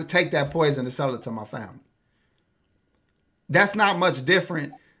if I could take that poison and sell it to my family? That's not much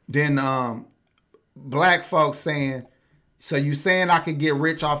different than black folks saying, so you saying I could get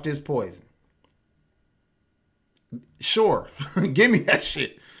rich off this poison? Sure. Give me that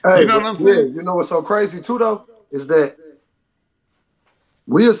shit. Hey, you know what I'm saying? Yeah, you know what's so crazy too, though, is that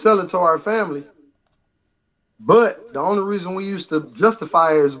we'll sell it to our family, but the only reason we used to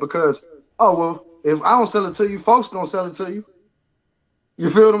justify it is because, oh, well, if I don't sell it to you, folks gonna sell it to you. You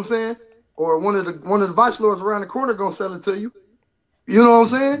feel what I'm saying? Or one of the vice lords around the corner gonna sell it to you. You know what I'm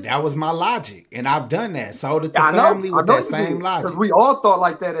saying? That was my logic, and I've done that. Sold it to family with that same logic. Because we all thought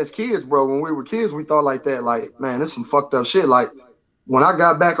like that as kids, bro. When we were kids, we thought like that. Like, man, this some fucked up shit. Like, when I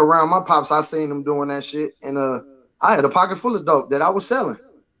got back around my pops, I seen them doing that shit, and I had a pocket full of dope that I was selling.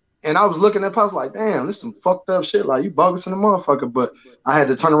 And I was looking at Pops like, damn, this is some fucked up shit. Like, you bogus in the motherfucker. But I had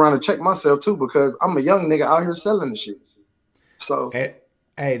to turn around and check myself too because I'm a young nigga out here selling the shit. So,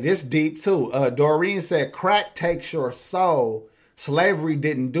 hey, this deep too. Doreen said, crack takes your soul. Slavery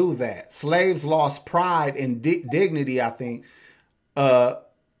didn't do that. Slaves lost pride and dignity, I think, but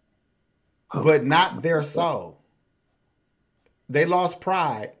not their soul. They lost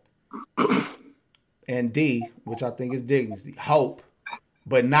pride and which I think is dignity, hope,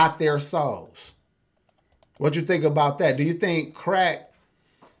 but not their souls. What you think about that? Do you think crack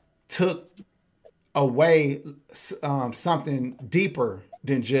took away something deeper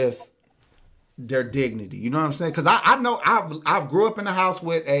than just their dignity? You know what I'm saying? Because I know I've grew up in a house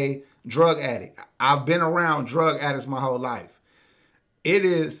with a drug addict. I've been around drug addicts my whole life. It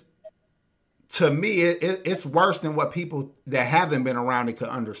is, to me, it's worse than what people that haven't been around it could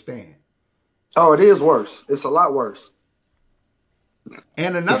understand. Oh, it is worse. It's a lot worse.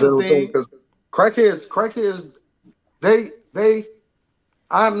 And another thing, because crackheads, they,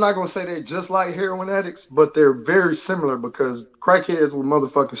 I'm not gonna say they're just like heroin addicts, but they're very similar because crackheads would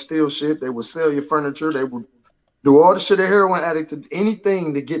motherfucking steal shit. They would sell your furniture. They would do all the shit a heroin addict did,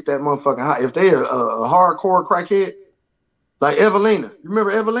 anything to get that motherfucking high. If they're a hardcore crackhead, like Evelina, you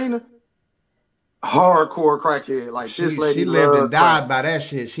remember Evelina? Hardcore crackhead, like this lady. She lived and died by that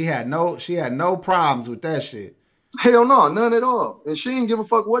shit. She had no problems with that shit. Hell no, none at all. And she didn't give a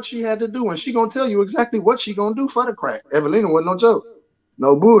fuck what she had to do, and she gonna tell you exactly what she gonna do for the crack. Evelina wasn't no joke,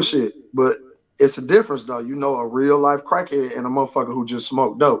 no bullshit. But it's a difference though. You know, a real life crackhead and a motherfucker who just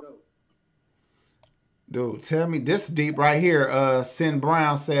smoked dope. Dude, tell me this deep right here. Sin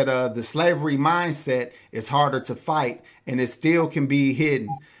Brown said the slavery mindset is harder to fight and it still can be hidden,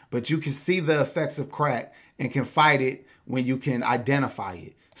 but you can see the effects of crack and can fight it when you can identify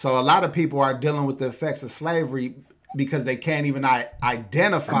it. So a lot of people are dealing with the effects of slavery because they can't even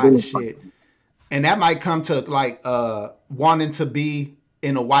identify the shit. And that might come to like wanting to be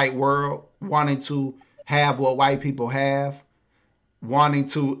in a white world, wanting to have what white people have, wanting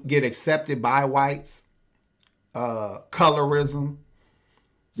to get accepted by whites, colorism.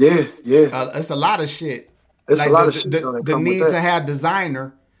 Yeah. It's a lot of shit. It's like a lot of shit. The need to have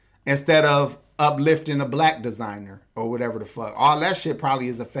designer instead of uplifting a black designer or whatever the fuck. All that shit probably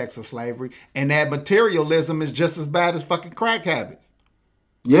is effects of slavery. And that materialism is just as bad as fucking crack habits.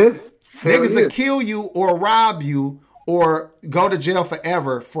 Yeah. Niggas will kill you or rob you or go to jail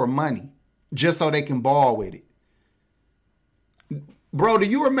forever for money just so they can ball with it. Bro, do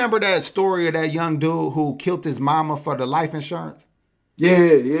you remember that story of that young dude who killed his mama for the life insurance? Yeah,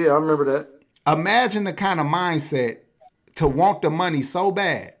 I remember that. Imagine the kind of mindset to want the money so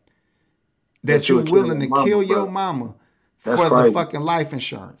bad that you're willing to kill your mama for the fucking life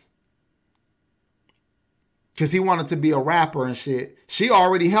insurance. Because he wanted to be a rapper and shit. She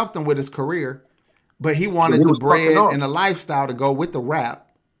already helped him with his career, but he wanted the bread and the lifestyle to go with the rap.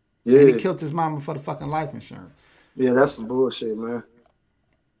 Yeah. And he killed his mama for the fucking life insurance. Yeah, that's some bullshit, man.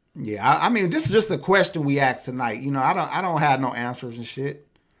 Yeah, I mean, this is just a question we asked tonight. You know, I don't have no answers and shit.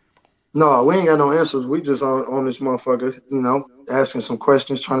 No, we ain't got no answers. We just on this motherfucker, you know, asking some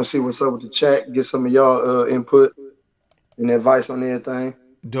questions, trying to see what's up with the chat, get some of y'all input and advice on everything.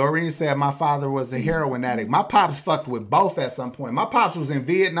 Doreen said my father was a heroin addict. My pops fucked with both at some point. My pops was in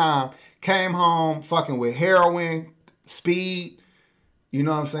Vietnam, came home fucking with heroin, speed, you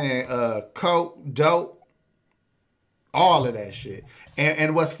know what I'm saying, coke, dope, all of that shit.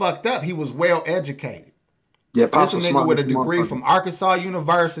 And what's fucked up, he was well educated. Yeah, Pops this a nigga with a degree from Arkansas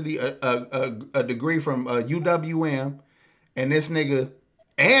University, a degree from UWM, and this nigga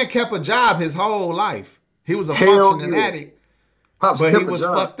and kept a job his whole life. He was a functioning addict, Pops but he was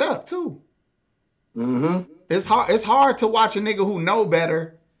fucked up too. Mm-hmm. It's hard to watch a nigga who know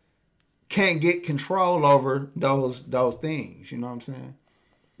better can't get control over those things. You know what I'm saying?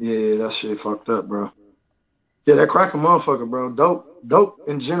 Yeah, that shit fucked up, bro. Yeah, that crack a motherfucker, bro. Dope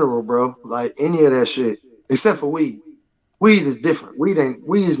in general, bro. Like any of that shit. Except for weed. Weed is different. Weed ain't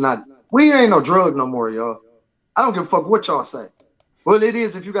no drug no more, y'all. I don't give a fuck what y'all say. Well, it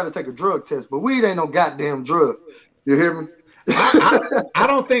is if you got to take a drug test, but weed ain't no goddamn drug. You hear me? I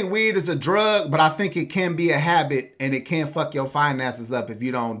don't think weed is a drug, but I think it can be a habit and it can fuck your finances up if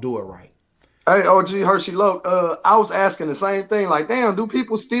you don't do it right. Hey, OG Hershey Loke, I was asking the same thing. Like, damn, do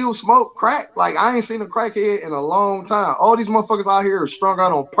people still smoke crack? Like, I ain't seen a crackhead in a long time. All these motherfuckers out here are strung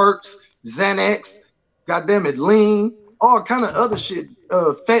out on perks, Xanax, goddamn it, lean, all kind of other shit,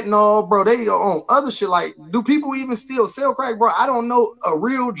 fentanyl, bro. They are on other shit. Like, do people even still sell crack, bro? I don't know a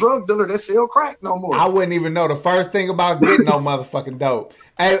real drug dealer that sell crack no more. I wouldn't even know the first thing about getting no motherfucking dope.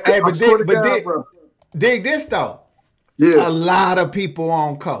 Hey, but dig this though. Yeah, a lot of people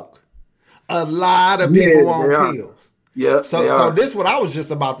on coke. A lot of Yeah, people on they are. pills. Yeah, So they so are. this is what I was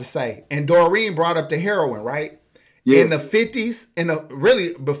just about to say. And Doreen brought up the heroin, right? Yeah. In the 50s,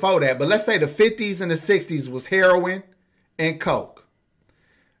 really before that, but let's say the 50s and the 60s was heroin and coke.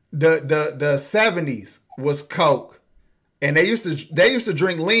 The 70s was coke. And they used to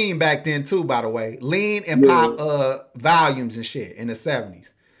drink lean back then too, by the way. Lean and Yeah. pop volumes and shit in the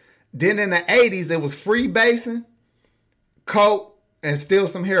 70s. Then in the 80s, it was free basing, coke, and still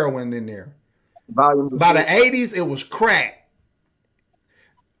some heroin in there. Volume. By the 80s, it was crack.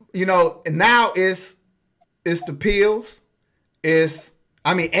 You know, and now it's the pills. X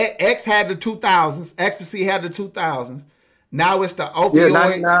had the 2000s. Ecstasy had the 2000s. Now it's the Yeah,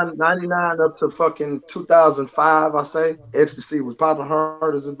 opioids. 99 up to fucking 2005, I say. Ecstasy was popping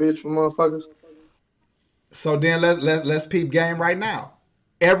hard as a bitch for motherfuckers. So then let's peep game right now.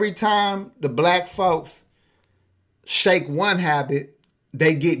 Every time the black folks shake one habit,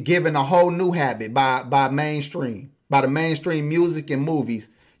 they get given a whole new habit by the mainstream music and movies.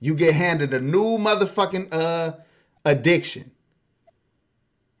 You get handed a new motherfucking addiction.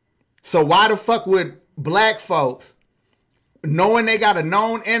 So why the fuck would black folks, knowing they got a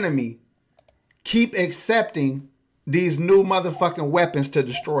known enemy, keep accepting these new motherfucking weapons to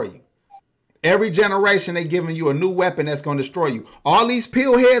destroy you? Every generation they giving you a new weapon that's going to destroy you. All these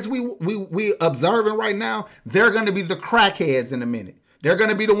pill heads we observing right now, they're going to be the crackheads in a minute. They're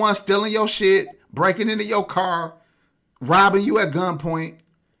going to be the ones stealing your shit, breaking into your car, robbing you at gunpoint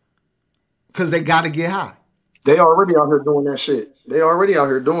because they got to get high. They already out here doing that shit. They already out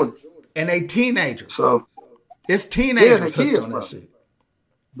here doing it. And they teenagers. So it's teenagers they kids, on bro. that shit.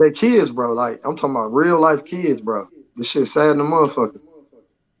 They kids, bro. Like, I'm talking about real life kids, bro. This shit sad in the motherfucker.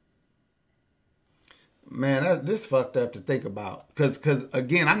 Man, this fucked up to think about. Cause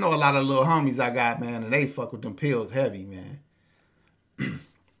again, I know a lot of little homies I got, man, and they fuck with them pills heavy, man.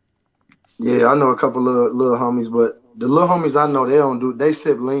 Yeah, I know a couple of little homies, but the little homies I know, they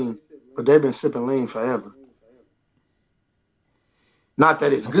sip lean, but they've been sipping lean forever. Not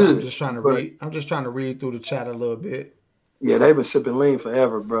that it's good. I'm just trying to read through the chat a little bit. Yeah, they've been sipping lean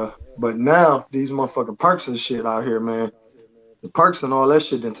forever, bro. But now these motherfucking perks and shit out here, man. The perks and all that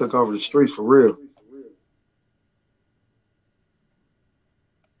shit then took over the streets for real.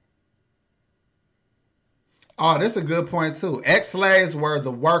 Oh, that's a good point too. Ex-slaves were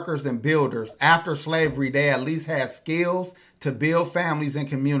the workers and builders. After slavery, they at least had skills to build families and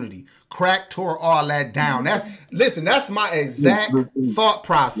community. Crack tore all that down. Listen, that's my exact thought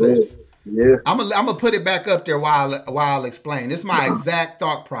process. Yeah. I'm gonna put it back up there while I'll explain. It's my exact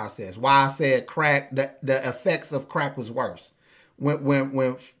thought process. Why I said crack, the effects of crack was worse.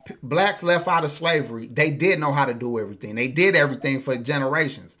 When blacks left out of slavery, they did know how to do everything. They did everything for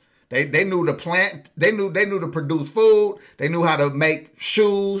generations. They knew to plant. They knew to produce food. They knew how to make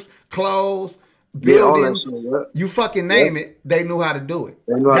shoes, clothes, buildings. Yeah, all that shit, yeah. You fucking name it. They knew how to do it.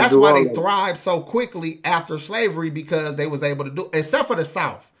 That's why they thrived so quickly after slavery, because they was able to do. Except for the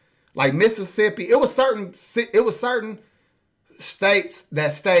South, like Mississippi, it was certain states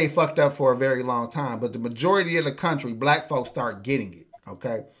that stayed fucked up for a very long time. But the majority of the country, black folks start getting it.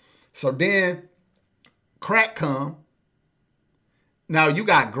 Okay, so then crack come. Now you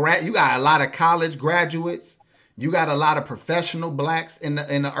got a lot of college graduates. You got a lot of professional blacks in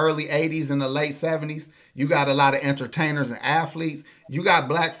the early 80s and the late 70s. You got a lot of entertainers and athletes. You got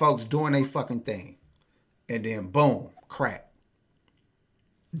black folks doing their fucking thing. And then boom, crack.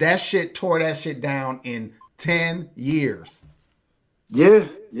 That shit tore that shit down in 10 years. Yeah.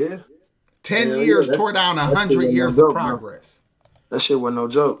 10 years tore down 100 years of progress. That shit wasn't no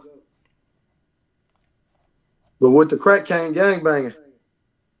joke. But with the crack came gangbanging.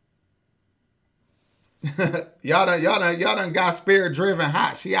 y'all done got spirit driven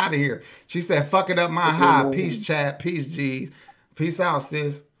hot. She out of here. She said, "Fuck it up my high." Peace, chat. Peace, G's. Peace out,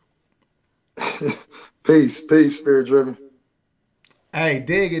 sis. Peace, spirit driven. Hey,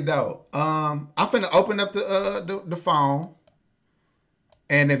 dig it though. I'm finna open up the phone,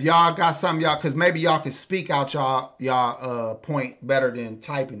 and if y'all got something, y'all, cause maybe y'all can speak out y'all point better than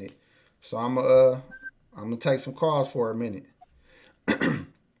typing it. So I'm gonna take some calls for a minute.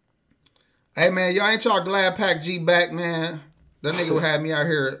 Hey man, y'all ain't y'all glad Pac G back, man? That nigga had me out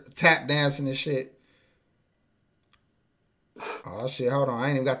here tap dancing and shit. Oh shit, hold on. I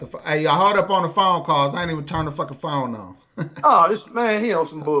ain't even got the hey, y'all hold up on the phone calls. I ain't even turn the fucking phone on. Oh, this man, he on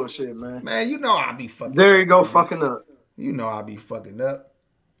some bullshit, man. Man, you know I be fucking There you up, go, man. fucking up. You know I be fucking up.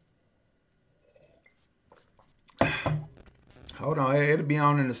 Hold on, it'll be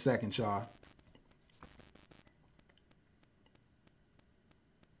on in a second, y'all.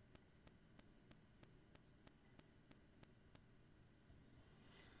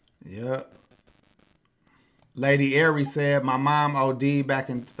 Yeah. Lady Aries said, my mom OD'd back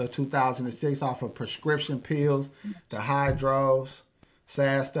in 2006 off of prescription pills, the hydros.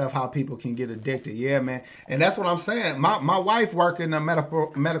 Sad stuff, how people can get addicted. Yeah, man. And that's what I'm saying. My wife work in the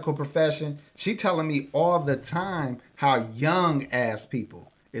medical profession. She telling me all the time how young ass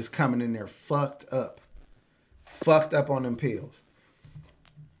people is coming in there fucked up on them pills.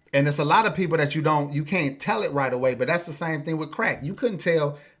 And it's a lot of people that you can't tell it right away, but that's the same thing with crack. You couldn't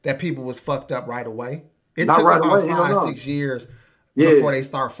tell that people was fucked up right away. It Not took right about away, 5-6 years before they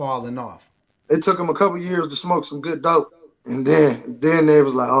start falling off. It took them a couple years to smoke some good dope. And then they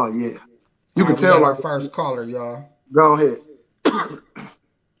was like, oh, yeah. You can tell. Our first caller, y'all. Go ahead.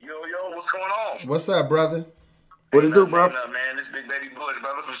 Yo, what's going on? What's up, brother? What it do, bro? Man, this Big Baby Bush,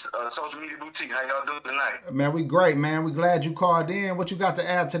 brother, from Social Media Boutique. How y'all doing tonight? Man, we great, man. We glad you called in. What you got to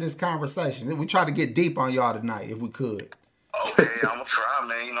add to this conversation? We try to get deep on y'all tonight, if we could. Okay, I'm gonna try,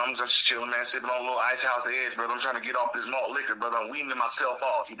 man. You know, I'm just chilling, man, sipping on a little Ice House Edge, brother. I'm trying to get off this malt liquor, brother. I'm weaning myself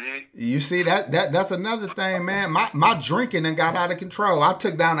off, you dig? You see, that's another thing, man. My drinking done got out of control. I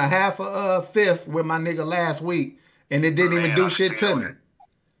took down a half a fifth with my nigga last week, and it didn't even do shit to me.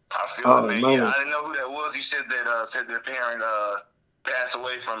 I feel it, man. Yeah, I didn't know who that was. You said that said their parent passed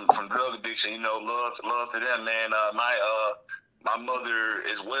away from drug addiction. You know, love to them, man. My mother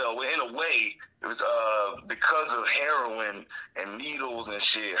as well. In a way, it was because of heroin and needles and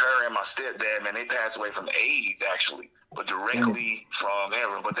shit. Her and my stepdad, man, they passed away from AIDS actually, but directly from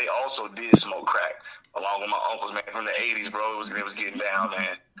heroin. But they also did smoke crack along with my uncles, man, from the '80s, bro. It was getting down,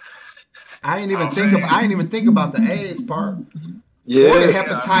 man. I ain't even think about the AIDS part. Yeah. Or the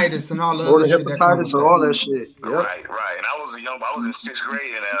hepatitis and all the other shit. Hepatitis and all that shit. Yep. Right. And I was in 6th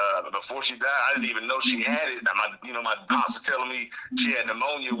grade, and before she died, I didn't even know she had it. My pops was telling me she had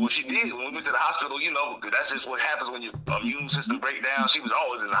pneumonia. Well, she did. When we went to the hospital, you know, that's just what happens when your immune system breaks down. She was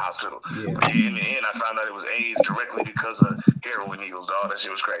always in the hospital. Yeah. But in the end, I found out it was AIDS directly because of heroin needles, dog. That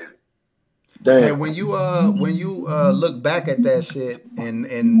shit was crazy. Damn. And when you look back at that shit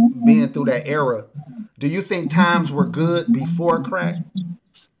and being through that era, do you think times were good before crack?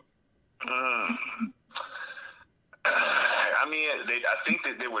 I mean, I think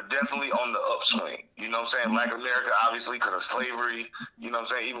that they were definitely on the upswing. You know what I'm saying? Black America, obviously, because of slavery. You know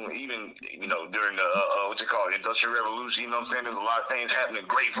what I'm saying? Even you know, during the Industrial Revolution. You know what I'm saying? There's a lot of things happening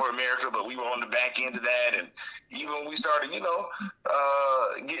great for America, but we were on the back end of that. And even when we started, you know,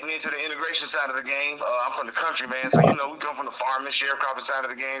 getting into the integration side of the game, I'm from the country, man. So you know, we come from the farming, sharecropping side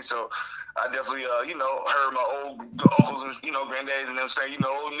of the game. So I definitely, you know, heard my old uncles and, you know, granddaddies and them say, you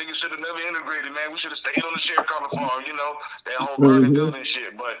know, niggas should have never integrated, man. We should have stayed on the sharecropping farm, you know, that whole burning building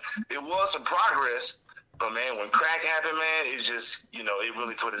shit. But it was some progress. But, man, when crack happened, man, it just, you know, it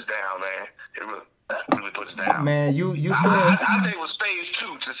really put us down, man. It really put us down. Man, you said... I say it was phase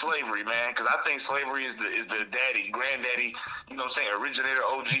 2 to slavery, man, because I think slavery is the granddaddy, you know what I'm saying, originator,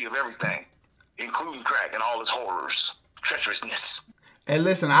 OG of everything, including crack and all its horrors, treacherousness. And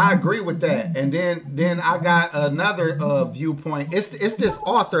listen, I agree with that. And then I got another viewpoint. It's this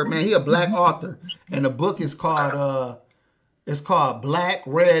author, man. He a black author, and the book is called Black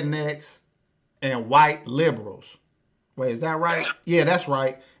Rednecks and White Liberals. Wait, is that right? Yeah, that's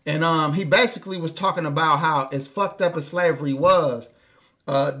right. And he basically was talking about how as fucked up as slavery was,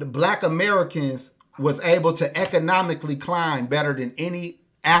 the black Americans was able to economically climb better than any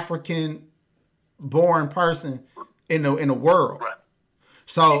African born person in the world. Right.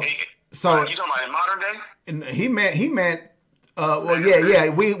 So you talking about in modern day? He meant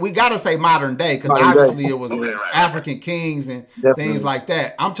we gotta say modern day because obviously it was African kings and things like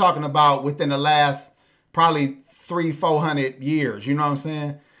that. I'm talking about within the last probably 300-400 years. You know what I'm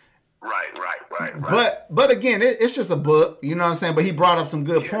saying? Right. But again, it's just a book. You know what I'm saying? But he brought up some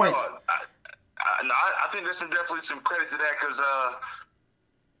good points. I think there's definitely some credit to that because.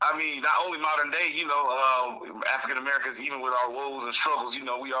 I mean, not only modern day, you know, African Americans, even with our woes and struggles, you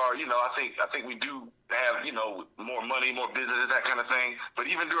know, we are, you know, I think we do have, you know, more money, more business, that kind of thing. But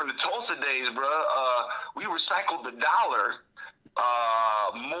even during the Tulsa days, we recycled the dollar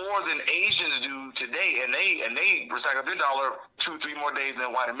more than Asians do today, and they recycle their dollar 2-3 more days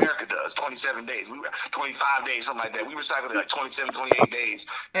than white America does. 27 days, 25 days, something like that. We recycled it like 27, 28 days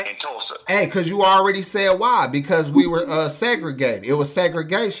in Tulsa. Hey, because you already said why? Because we were segregated. It was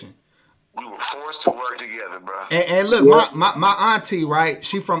segregation. We were forced to work together, bro. And look, my auntie, right?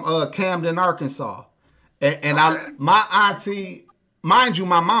 She from Camden, Arkansas, and my auntie, mind you,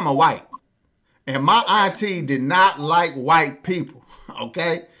 my mama white. And my auntie did not like white people,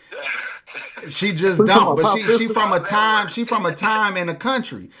 okay? She just What you don't. talking But about, she sister? from a time. She from a time in the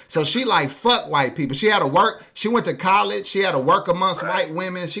country. So she like fuck white people. She had to work. She went to college. She had to work amongst white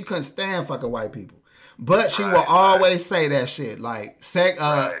women. She couldn't stand fucking white people. But she will always say that shit. Like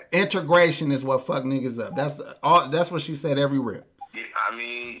integration is what fuck niggas up. That's what she said every rip.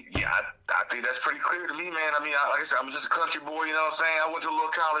 Yeah, I think that's pretty clear to me, man. I mean, like I said, I'm just a country boy, you know what I'm saying? I went to a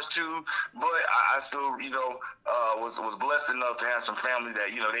little college too, but I still, was blessed enough to have some family that,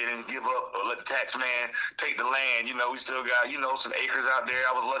 they didn't give up or let the tax man take the land. We still got, some acres out there.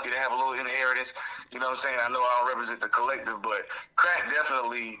 I was lucky to have a little inheritance. You know what I'm saying? I know I don't represent the collective, but crack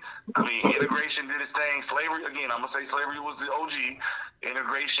definitely, integration did its thing. Slavery, again, I'm going to say slavery was the OG.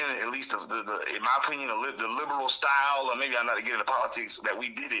 Integration, at least the in my opinion, the liberal style, or maybe I'm not getting into politics, that we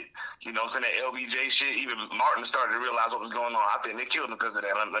did it. You know what I'm saying? That LBJ shit, even Martin started to realize what was going on. I think they killed him because of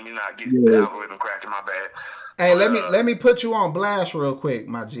that. Let me not get the algorithm cracking, my bad. Hey, let me put you on blast real quick,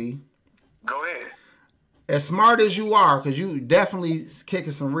 my G. Go ahead. As smart as you are, because you definitely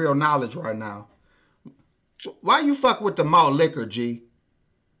kicking some real knowledge right now. Why you fuck with the malt liquor, G?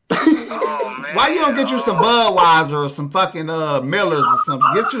 Oh, man. Why you don't get you some Budweiser or some fucking Millers or something?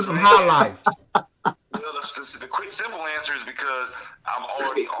 Get you some High Life. Well, the quick, simple answer is because I'm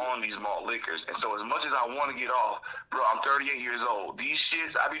already on these malt liquors. And so as much as I want to get off, bro, I'm 38 years old. These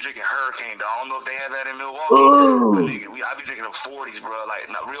shits, I be drinking Hurricane. I don't know if they have that in Milwaukee. But nigga, I be drinking them 40s, bro. Like,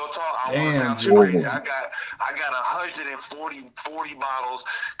 not real talk, I don't want to sound too crazy. I got 140 bottles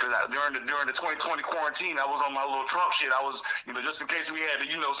because during the 2020 quarantine, I was on my little Trump shit. I was, just in case we had to,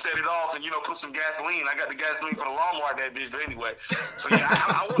 set it off and, put some gasoline. I got the gasoline for the lawnmower, that bitch. But anyway, so yeah,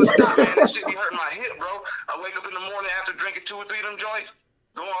 I want to stop, man. That shit be hurting my hip, bro. I wake up in the morning after drinking 2 or 3 of them joints,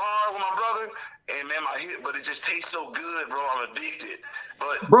 going hard with my brother, and man, my hip, but it just tastes so good, bro. I'm addicted.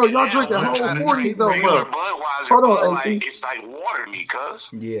 But bro, y'all drinking whole 40 though, bro. Budweiser, it's like water to me,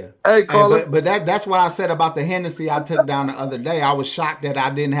 cuz. Yeah. Hey, caller. But that's what I said about the Hennessy I took down the other day. I was shocked that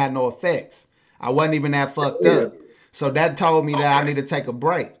I didn't have no effects. I wasn't even that fucked up. So that told me that I need to take a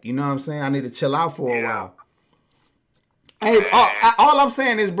break. You know what I'm saying? I need to chill out for a while. Hey, all I'm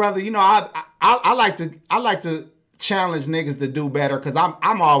saying is, brother, I like to challenge niggas to do better because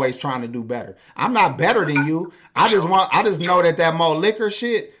I'm always trying to do better. I'm not better than you. I just know that malt liquor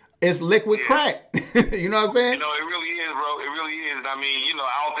shit is liquid crack. You know what I'm saying? It really is, bro. It really is. I mean,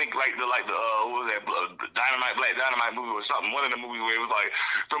 I don't think like the what was that Black Dynamite movie or something. One of the movies where it was like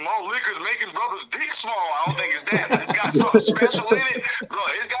the malt liquor's making brothers' dick small. I don't think it's that. But it's got something special in it, bro.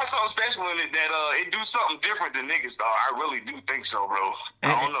 It's got something special in it that it do something different than niggas, dog. I really do think so, bro.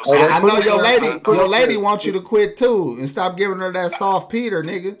 I don't know. I know your lady wants you to quit too and stop giving her that soft Peter,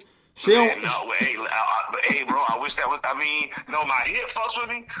 nigga. She don't. Hey, bro, I wish that was. I mean, my hip fucks with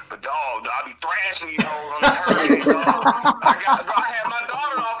me, but dog, I be thrashing these hoes on this Hurricane, dog. I had my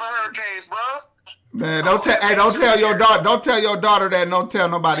daughter off of Hurricanes, bro. Man, don't tell your daughter. Don't tell your daughter that. And don't tell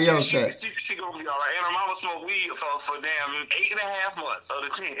nobody else that. She gonna be all right. And her mama smoked weed for damn 8.5 months out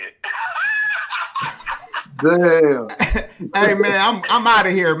of 10. Damn. Hey man, I'm out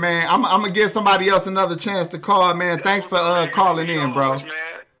of here, man. I'm gonna give somebody else another chance to call, man. Thanks for calling in, bro.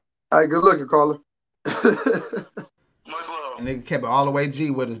 All right, good looking, caller. Much love. Nigga kept it all the way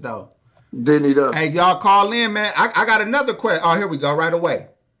G with us though. Didn't he though? Hey, y'all call in, man. I got another question. Oh, here we go, right away.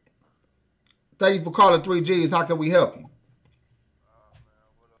 Thank you for calling 3Gs. How can we help you?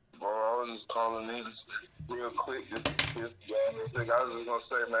 Bro, I was just calling in real quick. I was just gonna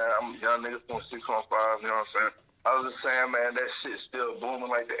say, man, I'm a young nigga from 615. You know what I'm saying? I was just saying, man, that shit's still booming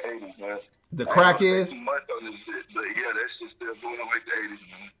like the 80s, man. The crack is? Much on this shit, but yeah, that shit's still booming like the 80s,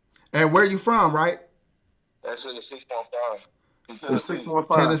 man. And where you from, right? That's in the 615. The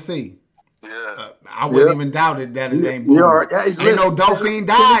 615. Tennessee. Yeah. I wouldn't even doubt it that it ain't booming. Ain't no Dauphin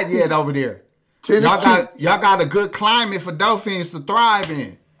died yet over there. Y'all got a good climate for dolphins to thrive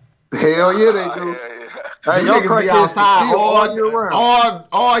in. Hell yeah, they do. Hey, y'all niggas be outside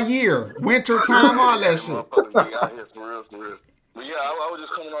all year. Winter time, all that shit. Out here for real. But yeah, I was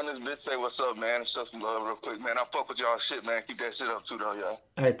just coming on this bitch say what's up, man. Show some love real quick, man. I fuck with y'all shit, man. Keep that shit up too, though, y'all.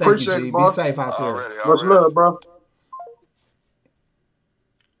 Hey, thank you, G. Be safe out there. Much love, bro.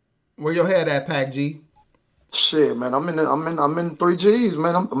 Where your head at, Pac G? Shit, man. I'm in 3Gs,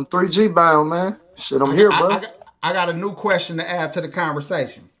 man. I'm 3G bound, man. Shit, I'm here, bro. I got a new question to add to the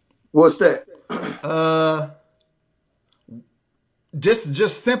conversation. What's that?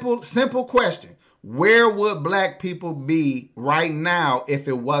 Just simple question. Where would black people be right now if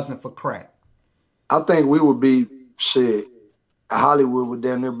it wasn't for crack? I think we would be shit. Hollywood would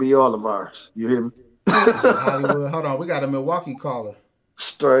damn near be all of ours. You hear me? Hollywood. Hold on, we got a Milwaukee caller.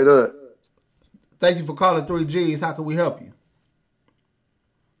 Straight up. Thank you for calling 3Gs. How can we help you?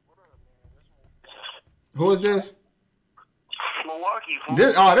 Who is this? Milwaukee. Fool.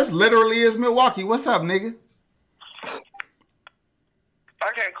 This literally is Milwaukee. What's up, nigga? I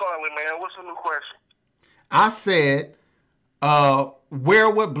can't call it, man. What's the new question? I said, where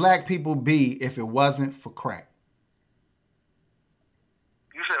would black people be if it wasn't for crack?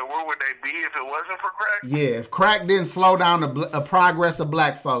 You said where would they be if it wasn't for crack? Yeah, if crack didn't slow down the progress of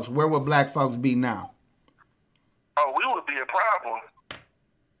black folks, where would black folks be now? Oh, we would be a problem.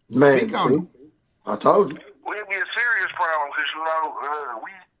 Man, Speak on it. I told you. We'd be a serious problem because, you know, we,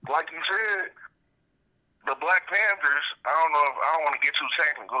 like you said, the Black Panthers, I don't want to get too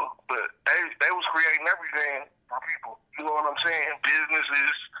technical, but they was creating everything for people. You know what I'm saying?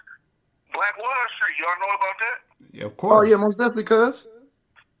 Businesses. Black Wall Street, y'all know about that? Yeah, of course. Oh, yeah, most definitely, cuz.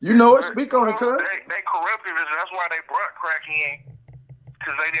 You know it. Speak on it, cuz. They corrupted us. That's why they brought crack in,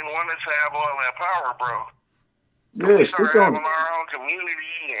 because they didn't want us to have all that power, bro. Yeah, We speak started on having it. our own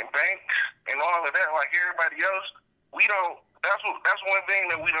community and banks and all of that like everybody else. We don't. That's one thing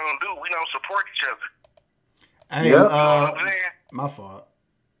that we don't do. We don't support each other. Hey, Yep. You know what I'm saying? my fault.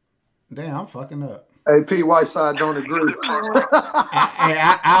 Damn, I'm fucking up. AP Whiteside don't agree. Hey,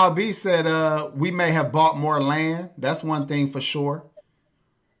 Al B said we may have bought more land. That's one thing for sure.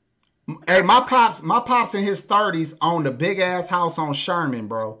 Hey, my pops in his 30s owned a big ass house on Sherman,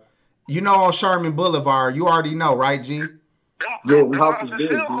 bro. You know, on Sherman Boulevard. You already know, right, G? Yeah, Them the house is houses big,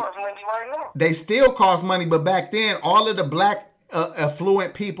 still dude. cost money right now. They still cost money, but back then, all of the black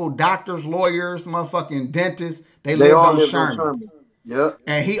affluent people, doctors, lawyers, motherfucking dentists, they lived all on live Sherman. Sherman. Yep.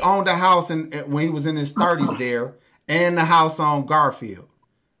 And he owned a house when he was in his 30s there, and the house on Garfield.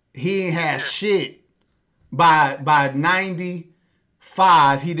 He ain't had shit. By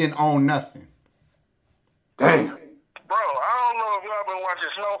 95, he didn't own nothing. Damn. Bro, I don't know if y'all been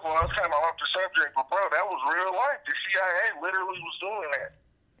watching Snowfall. That's kind of off the subject, but bro, that was real life. The CIA literally was doing that.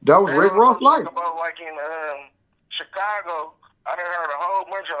 That was Rick Ross life. About like in Chicago, I done heard a whole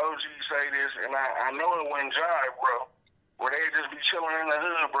bunch of OGs say this, and I know it wouldn't jive, bro. Where they'd just be chilling in the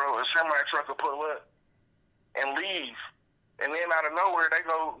hood, bro. A semi truck would pull up and leave, and then out of nowhere they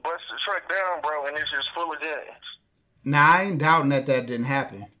go bust the truck down, bro, and it's just full of guns. Now, I ain't doubting that didn't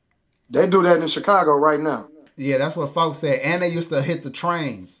happen. They do that in Chicago right now. Yeah, that's what folks said. And they used to hit the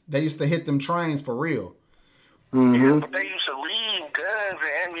trains. They used to hit them trains for real. Mm-hmm. But they used to leave guns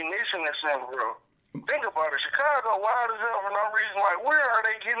and ammunition and stuff, bro. Think about it. Chicago, wild as hell for no reason. Like, where are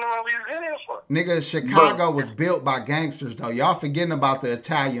they getting all these guns from? Nigga, Chicago was built by gangsters, though. Y'all forgetting about the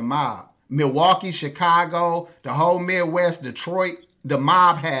Italian mob. Milwaukee, Chicago, the whole Midwest, Detroit, the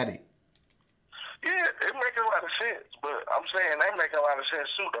mob had it. Yeah, it makes a lot of sense. But I'm saying they make a lot of sense,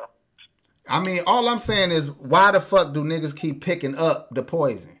 too, though. I mean, all I'm saying is, why the fuck do niggas keep picking up the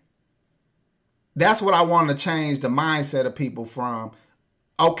poison? That's what I want to change the mindset of people from.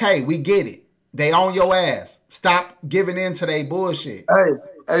 Okay, we get it. They on your ass. Stop giving in to their bullshit. Hey,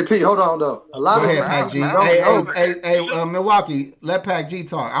 AP, hold on though. A lot Go of ahead, these Pac G. people don't know. Hey, Milwaukee, let Pac G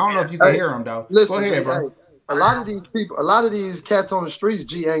talk. I don't know if you can hear him though. Listen, Go ahead, G, bro. hey, a lot of these people, a lot of these cats on the streets,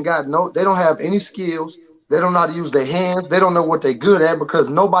 G, ain't got they don't have any skills. They don't know how to use their hands. They don't know what they're good at because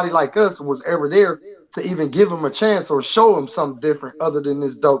nobody like us was ever there to even give them a chance or show them something different other than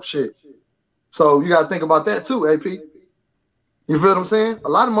this dope shit. So you got to think about that too, AP. You feel what I'm saying? A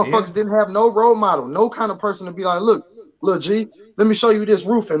lot of motherfuckers didn't have no role model, no kind of person to be like, look, G, let me show you this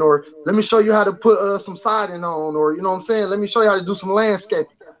roofing, or let me show you how to put some siding on, or you know what I'm saying? Let me show you how to do some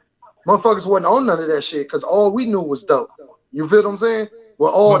landscaping. Motherfuckers wasn't on none of that shit because all we knew was dope. You feel what I'm saying?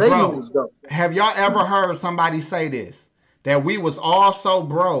 Well, all they knew was dope. Have y'all ever heard somebody say this? That we was all so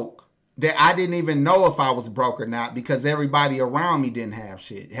broke that I didn't even know if I was broke or not because everybody around me didn't have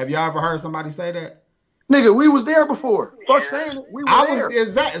shit. Have y'all ever heard somebody say that? Nigga, we was there before. Fuck saying it. We were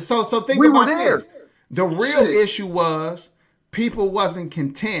there. So think We about were there. this. The real issue was people wasn't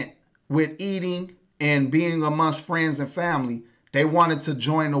content with eating and being amongst friends and family. They wanted to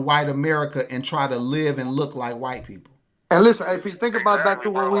join the white America and try to live and look like white people. And listen, AP, think about back to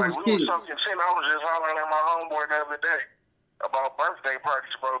when we was We kids. was so content. I was just hollering at my homeboy the other day about birthday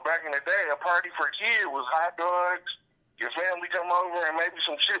parties, bro. Back in the day, a party for kids was hot dogs, your family come over, and maybe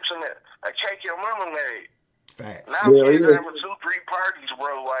some chips and a cake your mama made. Facts. Now kids are having 2-3 parties,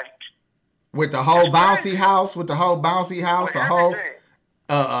 bro. Like with the whole bouncy house, a whole everything.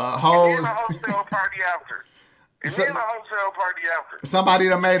 whole. And then a wholesale party after. Somebody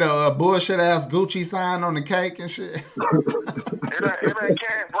that made a bullshit ass Gucci sign on the cake and shit. It ain't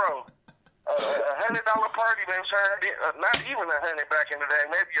can't, bro. $100 party then turned in, not even $100 back in the day,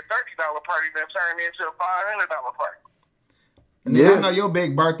 maybe a $30 party then turned into a $500 party. Nigga, I know your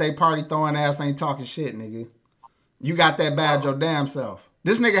big birthday party throwing ass ain't talking shit, nigga. You got that bad your damn self.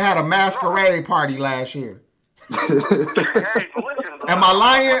 This nigga had a masquerade party last year. Hey, listen, Am I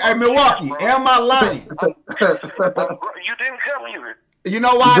lying? Hey, Milwaukee, am I lying? You didn't come either. You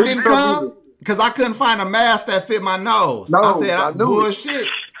know why I didn't come? Because I couldn't find a mask that fit my nose. No, I said, I knew bullshit.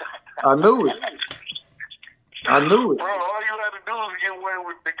 I knew it. I knew it. Bro, all you had to do was get one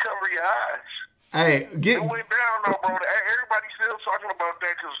with to cover your eyes. Hey, It went down though, bro. Everybody's still talking about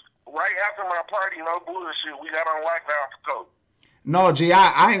that because right after my party, no bullshit, we got on lockdown for COVID. No, G,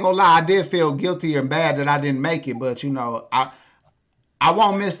 I ain't gonna lie. I did feel guilty and bad that I didn't make it, but you know, I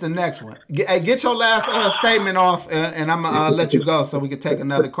won't miss the next one. Get your last statement off, and I'm gonna let you go so we can take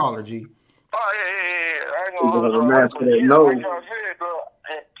another caller, G. Oh yeah. I ain't gonna Like hold y'all said, bro,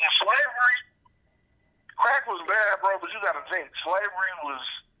 slavery, crack was bad, bro. But you gotta think, slavery was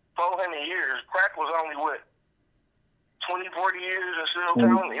 400 years. Crack was only what 20, 40 years and still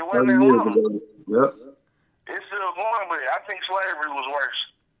counting. It wasn't that long. Yep. It's still going, but I think slavery was worse.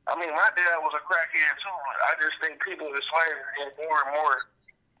 I mean, my dad was a crackhead too. I just think people with slavery get more and more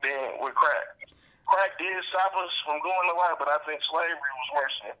than with crack. Crack did stop us from going to life, but I think slavery was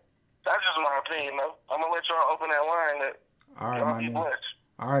worse than it. That's just my opinion, though. I'm gonna let y'all open that line. All right, my nigga. Blessed.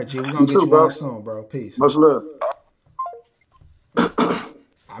 All right, G, we're gonna get you bro. on soon, bro. Peace. Much love.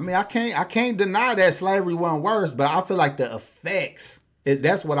 I mean, I can't deny that slavery wasn't worse, but I feel like the effects.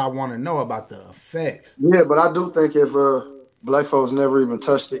 That's what I want to know about the effects. Yeah, but I do think if black folks never even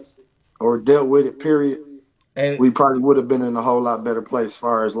touched it or dealt with it, period, we probably would have been in a whole lot better place as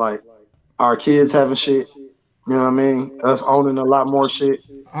far as like our kids having shit. You know what I mean? Us owning a lot more shit.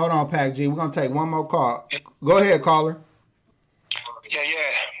 Hold on, Pac G. We're gonna take one more call. Go ahead, caller. Yeah.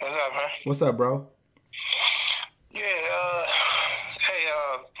 What's up, man? What's up, bro? Yeah, hey,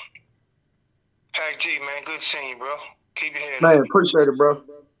 Pac G, man, good seeing you, bro. Keep your head Man, up. appreciate it, bro.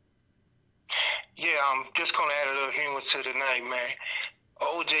 Yeah, I'm just gonna add a little humor to the night, man.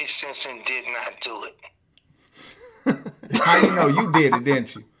 O.J. Simpson did not do it. How you know you did it,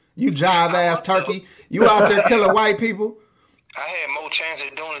 didn't you? You jive ass turkey. You out there killing white people. I had more chance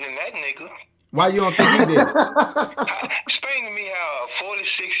of doing it than that nigga. Why you don't think he did it? Explain to me how a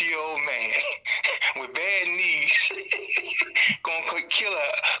 46-year-old man with bad knees gonna kill a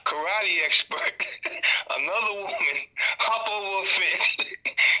karate expert, another woman, hop over a fence,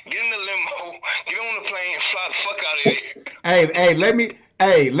 get in the limo, get on the plane, and fly the fuck out of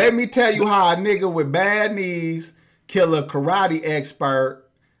here. Let me tell you how a nigga with bad knees kill a karate expert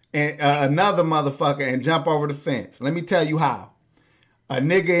and another motherfucker and jump over the fence. Let me tell you how. A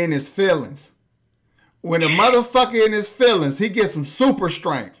nigga in his feelings. When a motherfucker in his feelings, he gets some super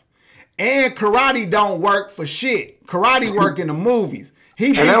strength. And karate don't work for shit. Karate work in the movies.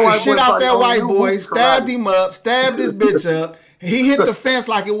 He beat the shit out that white boy, stabbed him up, stabbed his bitch up. He hit the fence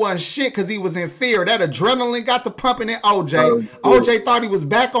like it wasn't shit because he was in fear. That adrenaline got to pumping in OJ. OJ thought he was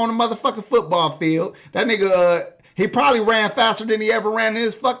back on the motherfucking football field. That nigga, he probably ran faster than he ever ran in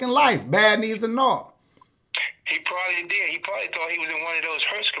his fucking life. Bad knees and all. He probably did. He probably thought he was in one of those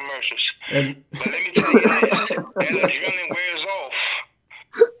Hearst commercials. But let me tell you this, that adrenaline wears off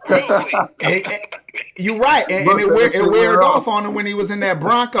real quick. You're right. And it weared off on him when he was in that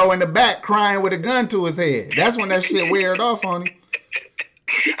Bronco in the back crying with a gun to his head. That's when that shit weared off on him.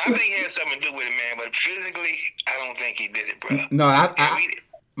 I think he had something to do with it, man. But physically, I don't think he did it, bro. No,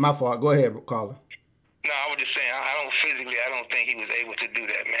 my fault. Go ahead, caller. No, I was just saying, I don't think he was able to do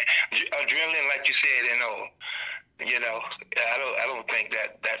that, man. Adrenaline, like you said, I don't think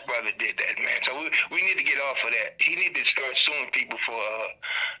that brother did that, man. So we need to get off of that. He need to start suing people for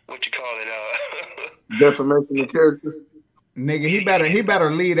defamation of character. Nigga, he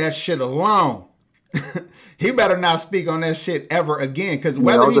better leave that shit alone. He better not speak on that shit ever again. Because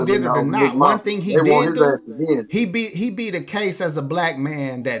whether he did it or not, one thing he did do, he beat a case as a black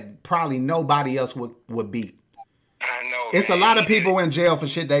man that probably nobody else would beat. I know. It's a lot of people in jail for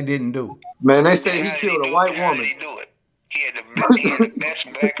shit they didn't do. Man, they say he killed a white woman. How did he do it? He had the best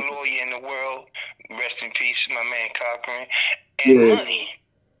black lawyer in the world. Rest in peace, my man Cochran. And money.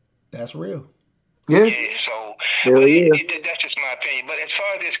 That's real. Yeah, so that's just my opinion. But as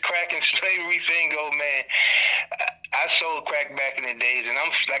far as this crack and slavery thing go, man, I sold crack back in the days, and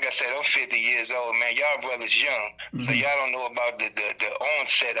like I said, I'm 50 years old, man. Y'all brothers young, so y'all don't know about the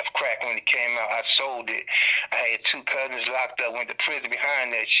onset of crack when it came out. I sold it. I had 2 cousins locked up, went to prison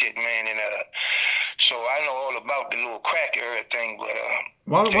behind that shit, man, and so I know all about the little crack era thing.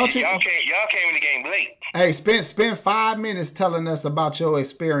 But y'all came in the game late. Hey, spend 5 minutes telling us about your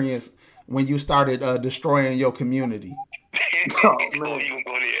experience when you started destroying your community. You gonna go there. You gonna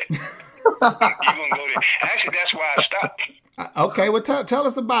go there. Actually, that's why I stopped. Okay, well, tell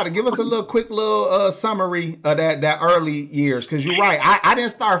us about it. Give us a little quick little summary of that early years, because you're right. I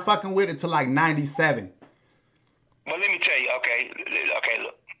didn't start fucking with it till like 97. Well, let me tell you. Okay,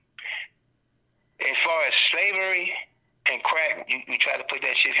 look. As far as slavery and crack, you try to put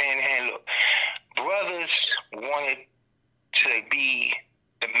that shit hand in hand. Look, brothers wanted to be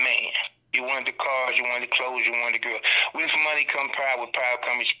the man. You wanted the cars, you wanted the clothes, you wanted the girl. With money come pride, with pride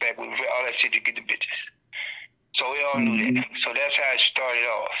come respect, with all that shit you get the bitches. So we all knew that. So that's how it started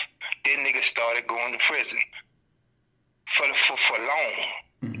off. Then niggas started going to prison for long.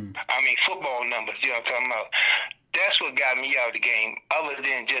 I mean, football numbers, you know what I'm talking about? That's what got me out of the game, other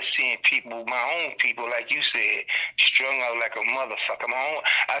than just seeing people, my own people, like you said, strung out like a motherfucker.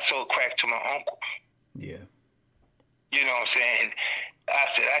 I sold crack to my uncle. Yeah. You know what I'm saying? I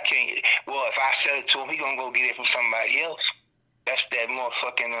said, I can't. Well, if I sell it to him, he gonna go get it from somebody else. That's that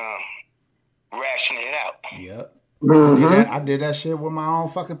motherfucking rationing it out. Yep. I did that shit with my own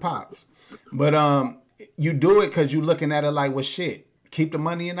fucking pops. But you do it because you looking at it like, well, shit, keep the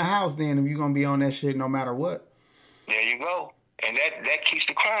money in the house then if you're gonna be on that shit no matter what. There you go. And that keeps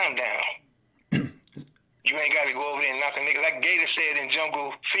the crime down. You ain't got to go over there and knock a nigga. Like Gator said in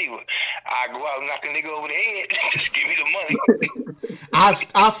Jungle Fever, I go out and knock a nigga over the head. Just give me the money.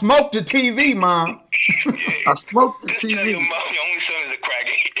 I smoked the TV, Mom. Yeah. I smoked the Just TV. tell your mom your only son is a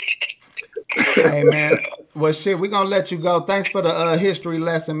crackhead. Hey, man. Well, shit, we're going to let you go. Thanks for the history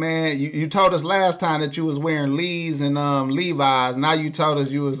lesson, man. You told us last time that you was wearing Lee's and Levi's. Now you told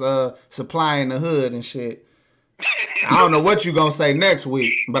us you was supplying the hood and shit. I don't know what you going to say next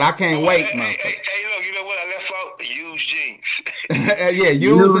week, but I can't wait, man. Hey, look, you know what I left out? Used jeans. Yeah,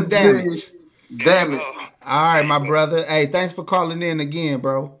 use and damage. Damn it. All right, my brother. Hey, thanks for calling in again,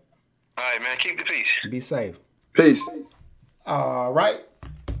 bro. All right, man. Keep the peace. Be safe. Peace. All right.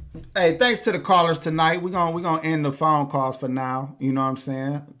 Hey, thanks to the callers tonight. We're gonna end the phone calls for now. You know what I'm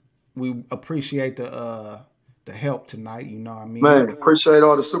saying? We appreciate the help tonight. You know what I mean? Man, appreciate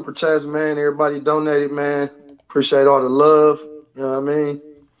all the super chats, man. Everybody donated, man. Appreciate all the love. You know what I mean?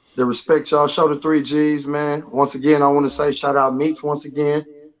 The respect y'all show the 3Gs, man. Once again, I want to say shout out Meeks once again.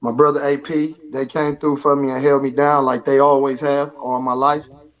 My brother AP, they came through for me and held me down like they always have all my life.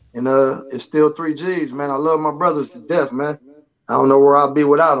 And it's still 3Gs, man. I love my brothers to death, man. I don't know where I'll be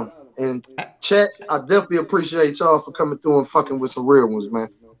without them. And chat, I definitely appreciate y'all for coming through and fucking with some real ones, man.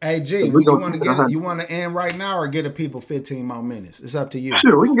 Hey G, you want to end right now or get the people 15 more minutes? It's up to you.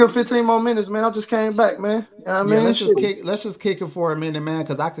 Sure, we can give 15 more minutes, man. I just came back, man. You know what I mean? Let's just kick it for a minute, man,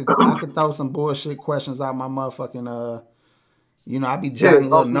 because I could throw some bullshit questions out my motherfucking I be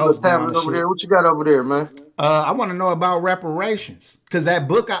jotting little notes down over there. What you got over there, man? I want to know about reparations, because that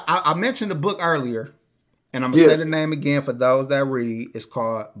book I mentioned the book earlier, and I'm gonna say the name again for those that read. It's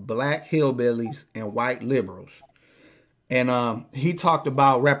called Black Hillbillies and White Liberals. And he talked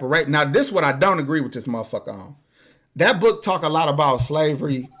about reparation. Now, this is what I don't agree with this motherfucker on. That book talk a lot about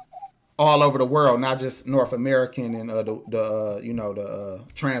slavery all over the world, not just North American and the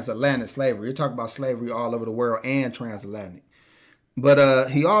transatlantic slavery. He talk about slavery all over the world and transatlantic. But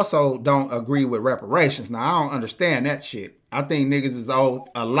he also don't agree with reparations. Now, I don't understand that shit. I think niggas is owed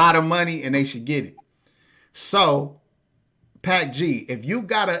a lot of money and they should get it. So, Pac G, if you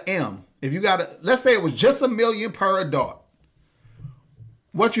got let's say it was just $1 million per adult.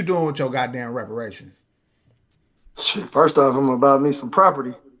 What you doing with your goddamn reparations? Shit, first off, I'm about me some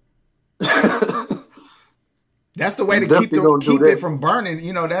property. That's the way to keep it from burning.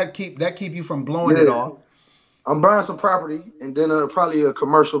 You know, that keep you from blowing it off. I'm buying some property and then probably a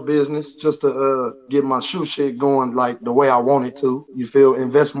commercial business just to get my shoe shit going like the way I want it to. You feel?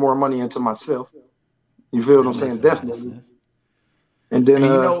 Invest more money into myself. You feel what I'm saying? Definitely. And then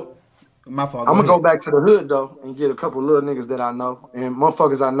my fault. I'm gonna go back to the hood though and get a couple little niggas that I know and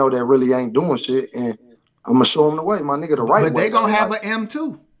motherfuckers I know that really ain't doing shit, and I'm gonna show them the way, my nigga, the right way. But they gonna have an M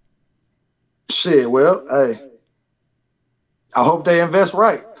too. Shit, well, hey, I hope they invest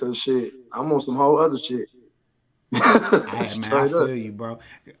right, cause shit, I'm on some whole other shit. Hey, man, I feel you, bro.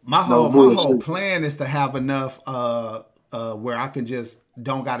 My whole plan is to have enough where I can just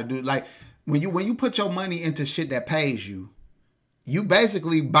don't gotta do like when you put your money into shit that pays you. You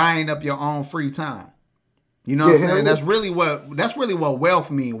basically buying up your own free time. You know what I'm saying? That's really what wealth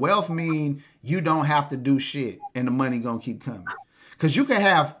mean. Wealth mean you don't have to do shit and the money gonna keep coming. Cause you can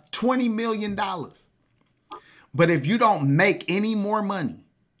have $20 million, but if you don't make any more money,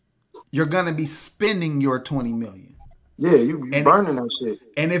 you're gonna be spending your $20 million. Yeah, you burning that shit.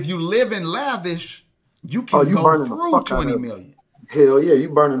 And if you live in lavish, you can go through $20 million. Hell yeah, you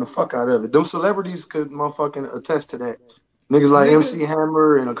burning the fuck out of it. Them celebrities could motherfucking attest to that. Niggas like MC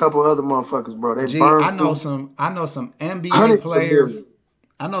Hammer and a couple other motherfuckers, bro. They burn. I know some NBA players.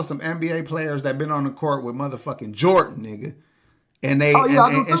 I know some NBA players that been on the court with motherfucking Jordan, nigga. And they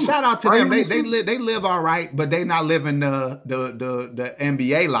and shout out to them. They live all right, but they not living the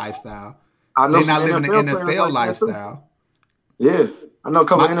NBA lifestyle. They not living the NFL lifestyle. Yeah, I know a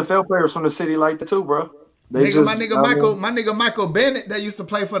couple of NFL players from the city like that too, bro. My nigga Michael Bennett that used to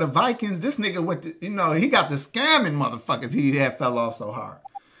play for the Vikings. This nigga went to, he got the scamming motherfuckers. He had fell off so hard.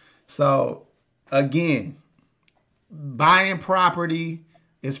 So again, buying property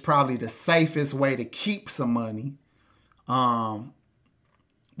is probably the safest way to keep some money.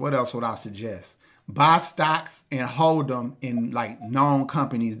 What else would I suggest? Buy stocks and hold them in like known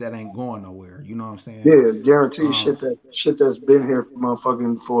companies that ain't going nowhere. You know what I'm saying? Yeah, guarantee shit that's been here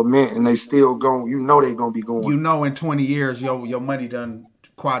motherfucking for a minute and they still going. They gonna be going. In 20 years your money done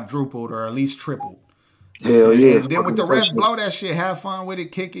quadrupled or at least tripled. Hell yeah. And then with the rest, blow that shit, have fun with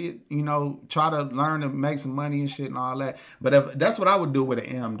it, kick it, try to learn to make some money and shit and all that. But if that's what I would do with an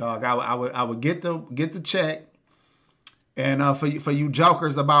M, dog. I would get the check. And for you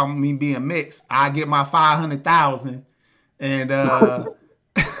jokers about me being mixed, I get my 500,000, and I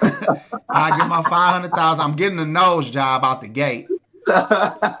get my 500,000. I'm getting a nose job out the gate.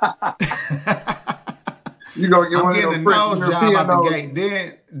 You gonna get I'm getting a nose job out the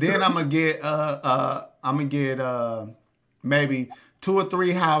gate. Then I'm gonna get maybe 2 or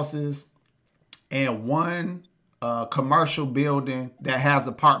 3 houses and 1 commercial building that has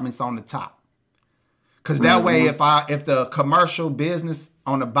apartments on the top. Cause that way, if the commercial business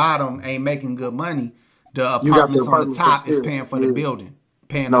on the bottom ain't making good money, the apartments on the top is paying for the building,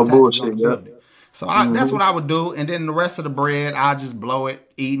 paying the taxes on the building. So that's what I would do, and then the rest of the bread, I just blow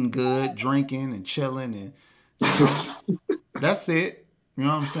it, eating good, drinking and chilling, and that's it. You know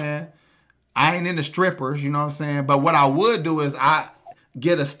what I'm saying? I ain't into strippers. You know what I'm saying? But what I would do is I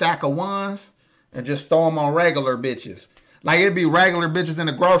get a stack of ones and just throw them on regular bitches. Like it'd be regular bitches in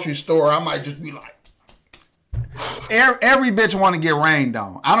the grocery store. I might just be like. Every bitch want to get rained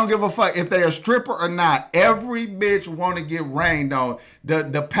on. I don't give a fuck if they're a stripper or not. Every bitch want to get rained on.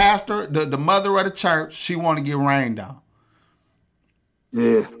 The pastor, the mother of the church, she want to get rained on.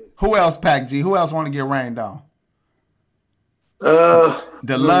 Yeah. Who else, Pac G? Who else want to get rained on?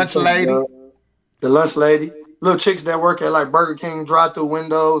 The lunch lady. The lunch lady. Little chicks that work at like Burger King drive-through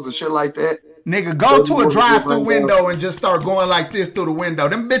windows and shit like that. Nigga, go to a drive-through window and just start going like this through the window.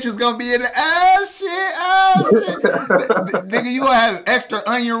 Them bitches gonna be in there. Oh shit. Nigga, you gonna have extra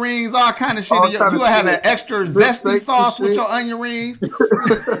onion rings, all kind of shit. You gonna have an extra zesty sauce with your onion rings.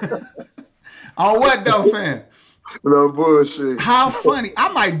 On what though, fam? No bullshit. How funny. I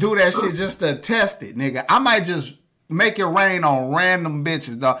might do that shit just to test it, nigga. I might just make it rain on random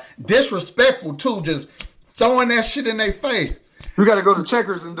bitches, dog. Disrespectful too, just throwing that shit in their face. You gotta go to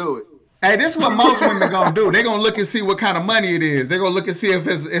Checkers and do it. Hey, this is what most women gonna do. They gonna look and see what kind of money it is. They gonna look and see if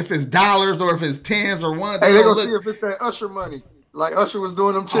it's dollars or if it's tens or ones. Hey, they gonna see if it's that Usher money, like Usher was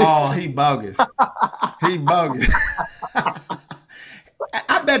doing them chicks. Oh, he bogus. He bogus.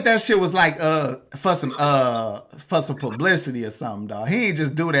 I bet that shit was like for some publicity or something, dog. He ain't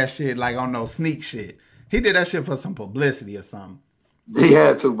just do that shit like on no sneak shit. He did that shit for some publicity or something. He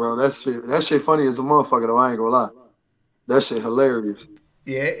had to, bro. That shit funny as a motherfucker though. I ain't gonna lie. That shit hilarious.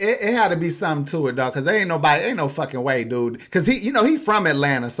 Yeah, it had to be something to it, dog. Cause there ain't no fucking way, dude. Cause he from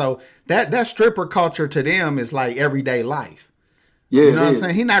Atlanta, so that stripper culture to them is like everyday life. Yeah, you know what I'm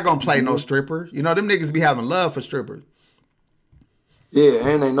saying? He not gonna play no stripper. You know them niggas be having love for strippers. Yeah,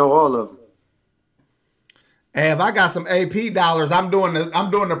 and they know all of them. And if I got some AP dollars, I'm doing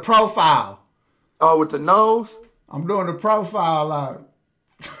the profile. Oh, with the nose? I'm doing the profile.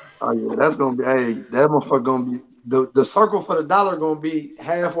 Oh yeah, that's gonna be. Hey, that motherfucker gonna be. The circle for the dollar gonna be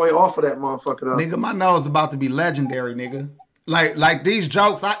halfway off of that motherfucker though. Nigga, my nose about to be legendary, nigga. Like these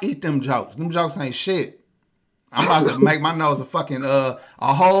jokes, I eat them jokes. Them jokes ain't shit. I'm about to make my nose a fucking a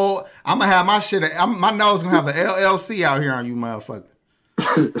whole. I'm gonna have my shit. My nose gonna have an LLC out here on you, motherfucker.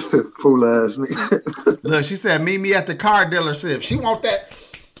 Fool ass nigga. Look, she said, meet me at the car dealership. She want that.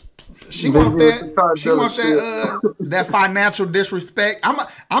 She want that. That financial disrespect.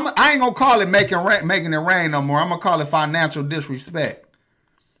 I ain't gonna call it making it rain no more. I'm gonna call it financial disrespect.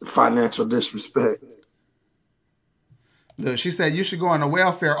 Financial disrespect. Look, she said you should go in the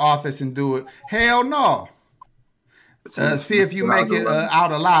welfare office and do it. Hell no. See if you make it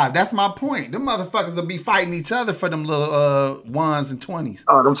out alive. That's my point. Them motherfuckers will be fighting each other for them little ones and 20s.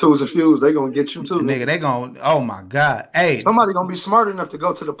 Oh, them twos and fews, they gonna get you too. Nigga, they gonna, oh my God. Hey. Somebody gonna be smart enough to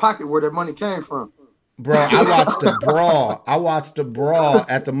go to the pocket where that money came from. Bro, I watched the brawl. I watched the brawl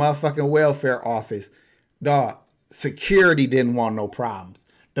at the motherfucking welfare office. Dog, security didn't want no problems.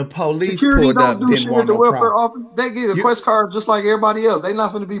 The police Security pulled up, don't do didn't shit want at the no welfare problems. office. They get a quest card just like everybody else. They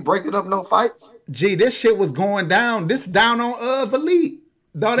not gonna be breaking up no fights. Gee, this shit was going down. This down on Valete.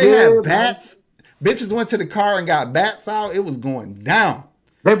 Though they had bats, bitches went to the car and got bats out. It was going down.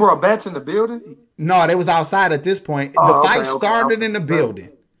 They brought bats in the building? No, they was outside at this point. The fight started in the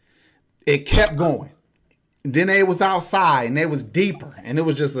building. It kept going. Then they was outside and they was deeper. And it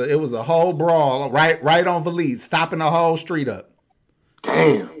was just it was a whole brawl right on Valete, stopping the whole street up.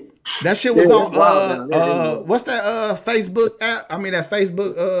 Damn. That shit was on what's that Facebook app? I mean that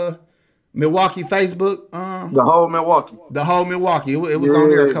Facebook Milwaukee Facebook. The whole Milwaukee. The whole Milwaukee. It was on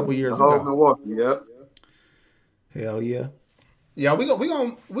there a couple years ago. The whole Milwaukee, yep. Hell yeah. Yeah, we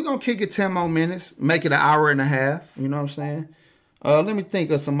gonna kick it 10 more minutes, make it an hour and a half. You know what I'm saying? Let me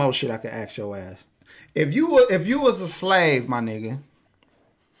think of some more shit I could ask your ass. If you was a slave, my nigga,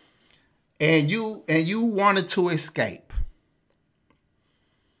 and you wanted to escape,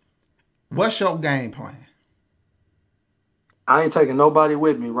 what's your game plan? I ain't taking nobody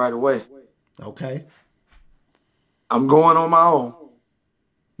with me right away. Okay. I'm going on my own.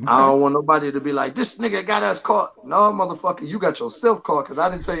 Okay. I don't want nobody to be like, this nigga got us caught. No, motherfucker, you got yourself caught because I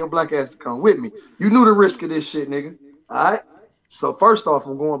didn't tell your black ass to come with me. You knew the risk of this shit, nigga. All right? So first off,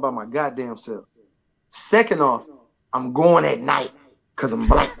 I'm going by my goddamn self. Second off, I'm going at night because I'm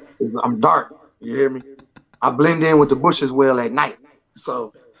black. I'm dark. You hear me? I blend in with the bushes well at night.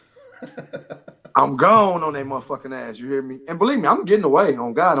 So I'm gone on that motherfucking ass. You hear me? And believe me, I'm getting away.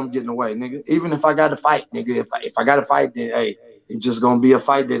 On God, I'm getting away, nigga. Even if I got to fight, nigga. If I got to fight, then hey, it's just gonna be a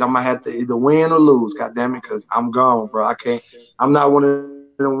fight that I'm gonna have to either win or lose. God damn it, because I'm gone, bro. I can't. I'm not one of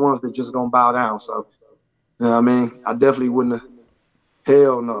them ones that just gonna bow down. So, you know what I mean? I definitely wouldn't have.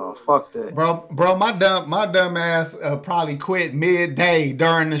 Hell no, fuck that, bro. My dumb ass probably quit midday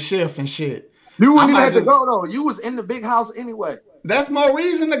during the shift and shit. You wouldn't even have to go though. You was in the big house anyway. That's more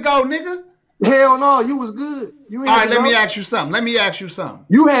reason to go, nigga. Hell no, you was good. You all right, let me ask you something.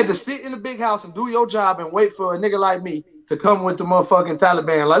 You had to sit in the big house and do your job and wait for a nigga like me to come with the motherfucking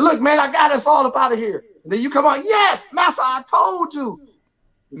Taliban. Like, look, man, I got us all up out of here. And then you come on, yes, massa, I told you.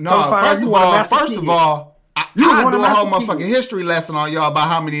 No, first of all, I do a whole motherfucking history lesson on y'all about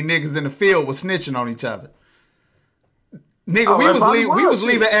how many niggas in the field was snitching on each other. Nigga, we was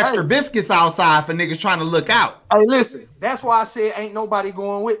leaving extra biscuits outside for niggas trying to look out. Hey, listen, that's why I said ain't nobody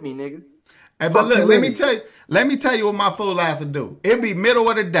going with me, nigga. Hey, but look, let me tell you what my fool ass to do. It'd be middle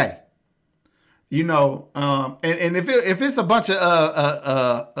of the day. You know, and if it's a bunch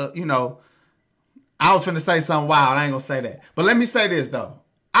of you know, I was finna say something wild. I ain't gonna say that. But let me say this though.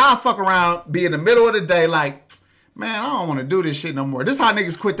 I'll fuck around, be in the middle of the day like, man, I don't want to do this shit no more. This is how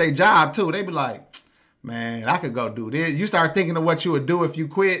niggas quit their job too. They be like, man, I could go do this. You start thinking of what you would do if you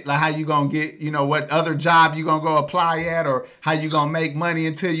quit, like how you gonna get, you know, what other job you gonna go apply at, or how you gonna make money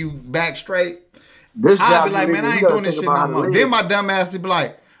until you back straight. I'd be like, man, I ain't doing this shit no more. Then my dumb ass would be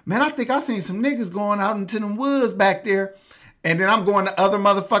like, man, I think I seen some niggas going out into them woods back there. And then I'm going the other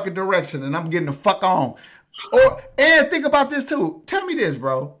motherfucking direction and I'm getting the fuck on. And think about this too. Tell me this,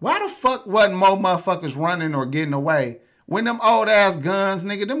 bro. Why the fuck wasn't more motherfuckers running or getting away when them old ass guns,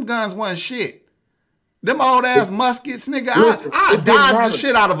 nigga, them guns wasn't shit. Them old ass muskets, nigga. I dodged the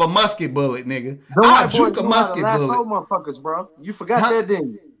shit out of a musket bullet, nigga. I juke a musket bullet. Lasso motherfuckers, bro. You forgot that,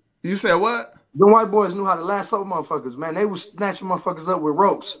 didn't you? You said what? The white boys knew how to lasso motherfuckers, man. They was snatching motherfuckers up with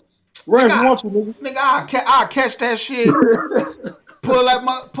ropes. Where you want you, nigga? Nigga, I'll catch that shit. pull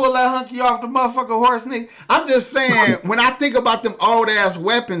that hunky off the motherfucking horse, nigga. I'm just saying, when I think about them old ass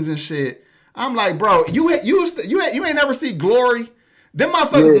weapons and shit, I'm like, bro, you ain't never see Glory. Them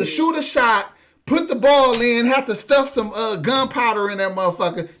motherfuckers will shoot a shot, put the ball in, have to stuff some gunpowder in that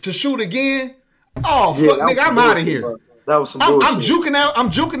motherfucker to shoot again. Oh fuck, nigga, I'm out of here. Bro. That was some bullshit.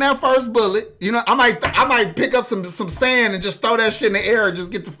 I'm juking that first bullet. You know, I might pick up some sand and just throw that shit in the air and just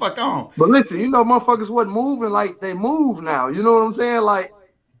get the fuck on. But listen, you know, motherfuckers wasn't moving like they move now. You know what I'm saying? Like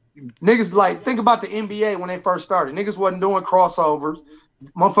niggas, like think about the NBA when they first started. Niggas wasn't doing crossovers.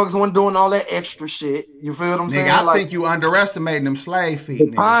 Motherfuckers wasn't doing all that extra shit. You feel what I'm saying? I think you underestimating them slave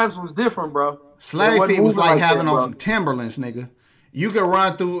feet. The times was different, bro. Slave feet was like having on some Timberlands, nigga. You can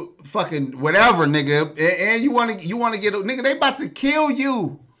run through fucking whatever, nigga, and you want to get nigga. They about to kill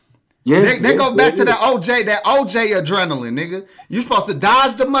you. Yeah, they go back to that OJ adrenaline, nigga. You supposed to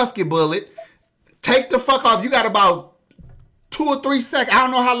dodge the musket bullet, take the fuck off. You got about 2 or 3 seconds. I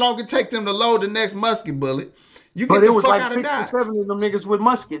don't know how long it take them to load the next musket bullet. You get but it was like 6 or 7 of them niggas with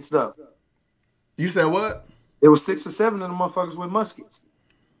muskets, though. You said what? It was 6 or 7 of them motherfuckers with muskets.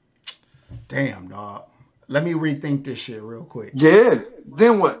 Damn, dog. Let me rethink this shit real quick. Yeah.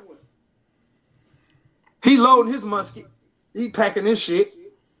 Then what? He loading his musket. He packing his shit.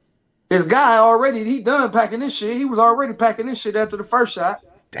 His guy already, he done packing his shit. He was already packing his shit after the first shot.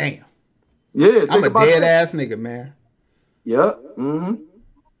 Damn. Yeah. I'm a dead ass nigga, man. Yeah. Mm-hmm.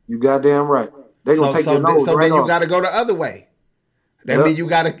 You goddamn right. They gonna take your nose. So right then you off. gotta go the other way. That means you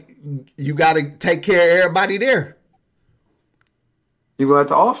gotta take care of everybody there. You gonna have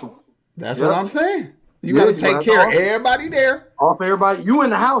to off them. That's what I'm saying. You gotta take care of everybody there. Off everybody. You in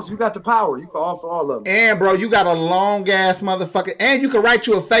the house, you got the power. You can offer all of them. And bro, you got a long ass motherfucker. And you can write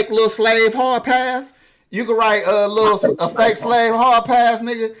you a fake little slave hard pass. You can write a fake slave hard pass,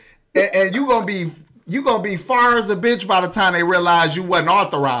 nigga. And you gonna be far as a bitch by the time they realize you wasn't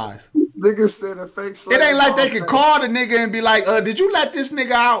authorized. This nigga said a fake slave. It ain't like they could call the nigga and be like, did you let this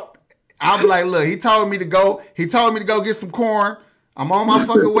nigga out? I'll be like, look, he told me to go get some corn. I'm on my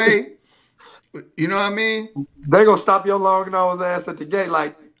fucking way. You know what I mean? They gonna stop your long nose ass at the gate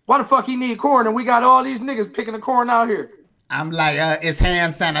like, why the fuck he need corn and we got all these niggas picking the corn out here? I'm like, it's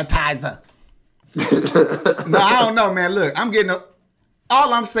hand sanitizer. No, I don't know, man. Look,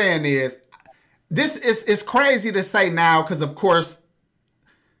 all I'm saying is, it's crazy to say now because, of course,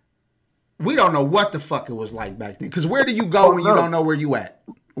 we don't know what the fuck it was like back then. Because where do you go when you don't know where you at?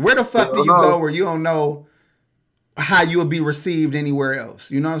 Where the fuck do you go where you don't know how you will be received anywhere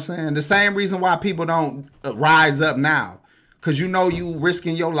else? You know what I'm saying? The same reason why people don't rise up now. Because you know you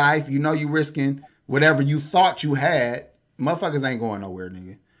risking your life. You know you risking whatever you thought you had. Motherfuckers ain't going nowhere,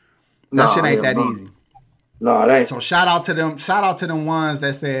 nigga. That shit ain't that easy. No, it ain't. So shout out to them. Shout out to them ones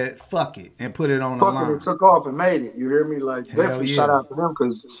that said fuck it and put it on the line. It took off and made it. You hear me? Like definitely shout out to them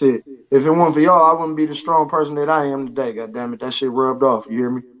because shit. If it weren't for y'all, I wouldn't be the strong person that I am today. God damn it, that shit rubbed off. You hear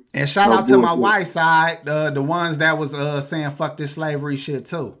me? And shout out to my white side, the ones that was saying fuck this slavery shit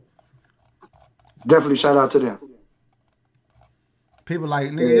too. Definitely shout out to them. People like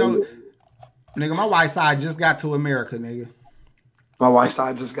nigga, nigga, my white side just got to America, nigga. My white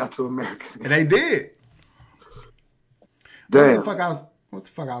side just got to America. And they did. Damn. What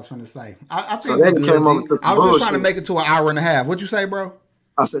the fuck I was finna say? I think so they came over to I was just trying to make it to an hour and a half. What'd you say, bro?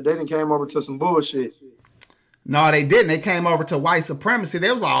 I said they done came over to some bullshit. No, they didn't. They came over to white supremacy.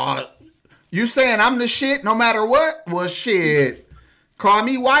 They was like, you saying I'm the shit no matter what? Well, shit. Call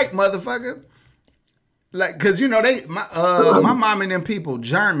me white, motherfucker. Like, cause you know my mom and them people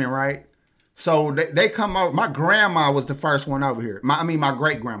German, right? So they come over. My grandma was the first one over here. My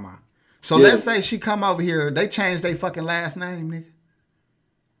great grandma. So let's say she come over here. They changed their fucking last name, nigga.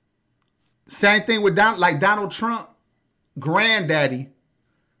 Same thing with Donald Trump. Granddaddy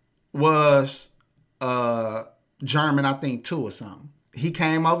was German, I think, too, or something. He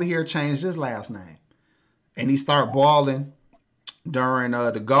came over here, changed his last name, and he started balling during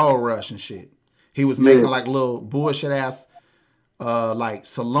the gold rush and shit. He was making like little bullshit ass like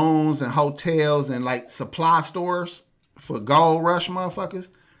saloons and hotels and like supply stores for gold rush motherfuckers.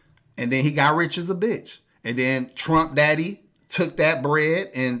 And then he got rich as a bitch. And then Trump daddy took that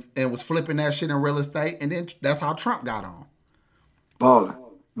bread and was flipping that shit in real estate. And then that's how Trump got on. Balling.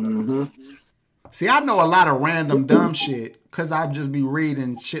 Mm-hmm. See, I know a lot of random dumb shit because I just be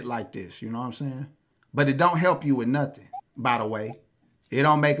reading shit like this. You know what I'm saying? But it don't help you with nothing, by the way. It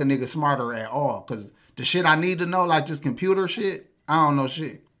don't make a nigga smarter at all. Because the shit I need to know, like this computer shit, I don't know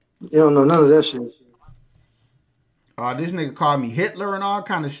shit. You don't know none of that shit. This nigga called me Hitler and all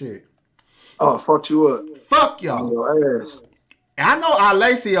kind of shit. Oh, fucked you up. Fuck y'all. Your ass. I know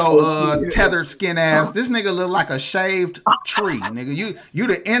Alessio tethered skin ass. This nigga look like a shaved tree, nigga. You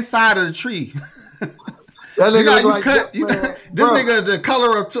the inside of the tree. That nigga this nigga the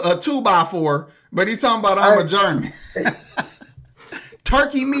color of a 2x4, but he talking about I'm a German.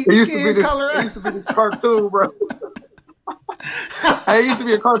 Turkey meat skin color. It used to be this cartoon, bro. It used to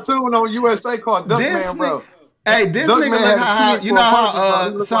be a cartoon on USA called Duckman, bro. Hey, this nigga look how you know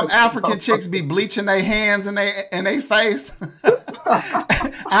how some like African chicks be bleaching their hands and they face.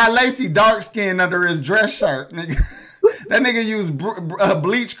 Lacey dark skin under his dress shirt, nigga. That nigga used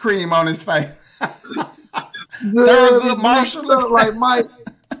bleach cream on his face. Thurgood Marshall look like Mike.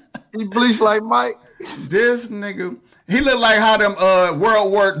 He bleached like Mike. This nigga, he looked like how them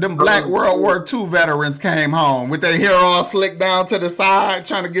black World War II veterans came home with their hair all slicked down to the side,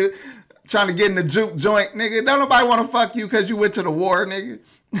 trying to get in the juke joint, nigga. Don't nobody want to fuck you because you went to the war, nigga.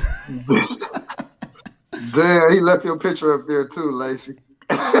 Damn, he left your picture up there too, Lacey.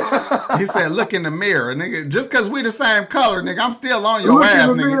 He said, look in the mirror, nigga. Just because we the same color, nigga, I'm still on your ass,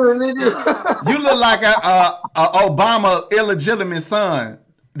 nigga. Mirror, nigga. You look like a Obama illegitimate son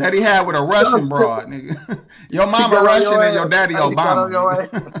that he had with a Russian broad, nigga. Your mama Russian and your daddy Obama.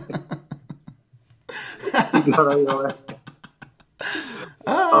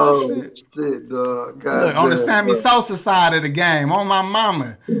 Oh, shit, dog. Look, on the Sammy Sosa side of the game, on my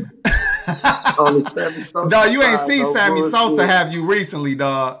mama. On the Sammy Sosa No, you ain't side, seen Sammy Sosa, have you, recently,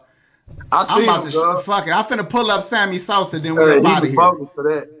 dog? I'm about to fuck it. I'm finna pull up Sammy Sosa, then we up out of here. For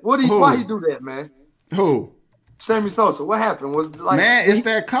that. Why he do that, man? Who? Sammy Sosa. What happened? Was like, man, it's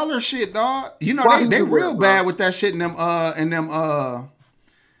that color shit, dog. You know they real bad with that shit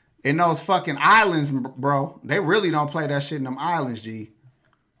in those fucking islands, bro. They really don't play that shit in them islands, G.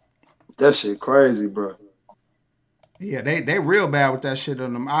 That shit crazy, bro. Yeah, they real bad with that shit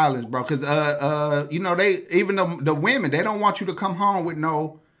on them islands, bro. Cause you know, they even the women, they don't want you to come home with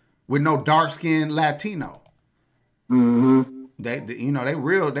no dark skinned Latino. Mm-hmm. They you know, they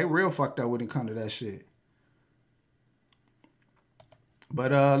real fucked up when it comes to that shit.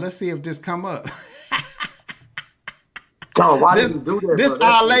 But let's see if this come up. Dog, why did you do that? This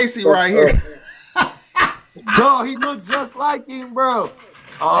Al Lacey right here. Dog, he look just like him, bro.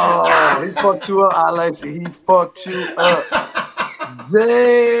 Oh, he fucked you up, Al Lacey. He fucked you up.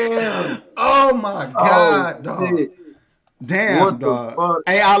 Damn. Oh my God, dog. Shit. Damn, what dog.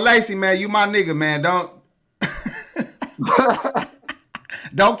 Hey, Al Lacey, man, you my nigga, man.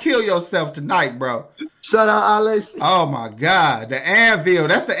 Don't kill yourself tonight, bro. Shout out Al Lacey. Oh my God, the anvil.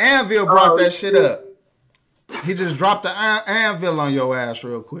 That's the anvil brought that shit up. He just dropped the anvil on your ass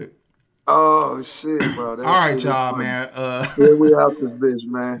real quick. Oh shit, bro. All right, y'all, man. Yeah, we out this bitch,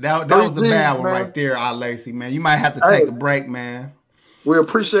 man. That was a bad one right there, Al Lacey, man. You might have to take a break, man. We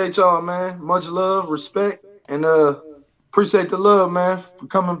appreciate y'all, man. Much love, respect, and appreciate the love, man, for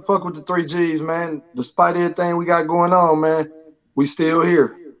coming fuck with the 3Gs, man. Despite everything we got going on, man, we still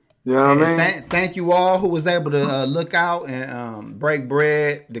here. You know what I mean? Thank you all who was able to look out and break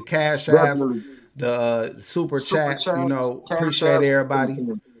bread, the cash apps, the super chats. You know, appreciate everybody.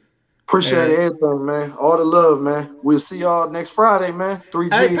 Appreciate everything, man. All the love, man. We'll see y'all next Friday, man.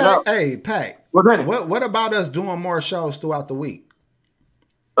 3Gs out. Hey, Pac. What about us doing more shows throughout the week?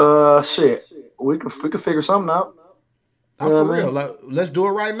 Shit. We could figure something out. I'm for real. Let's do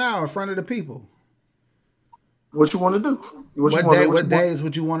it right now in front of the people. What you want to do? What days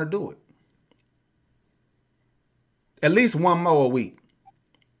would you want to do it? At least one more a week.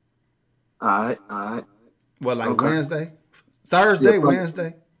 All right. Well, like Wednesday? Thursday,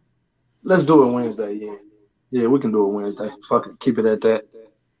 Wednesday? Let's do it Wednesday, yeah. Yeah, we can do it Wednesday. Fuck it. Keep it at that.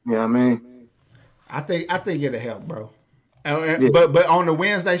 You know what I mean? I think it'll help, bro. But on the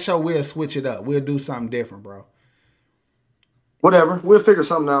Wednesday show, we'll switch it up. We'll do something different, bro. Whatever, we'll figure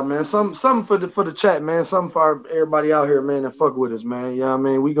something out, man. Something for the chat, man. Something for everybody out here, man, that fuck with us, man. You know what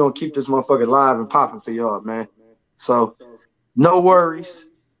I mean? We gonna keep this motherfucker live and popping for y'all, man. So, no worries.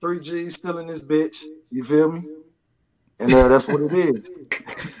 3G's still in this bitch. You feel me? And that's what it is.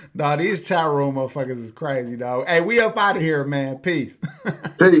 Nah, these chat room motherfuckers is crazy, dog. Hey, we up out of here, man. Peace.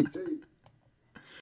 Peace.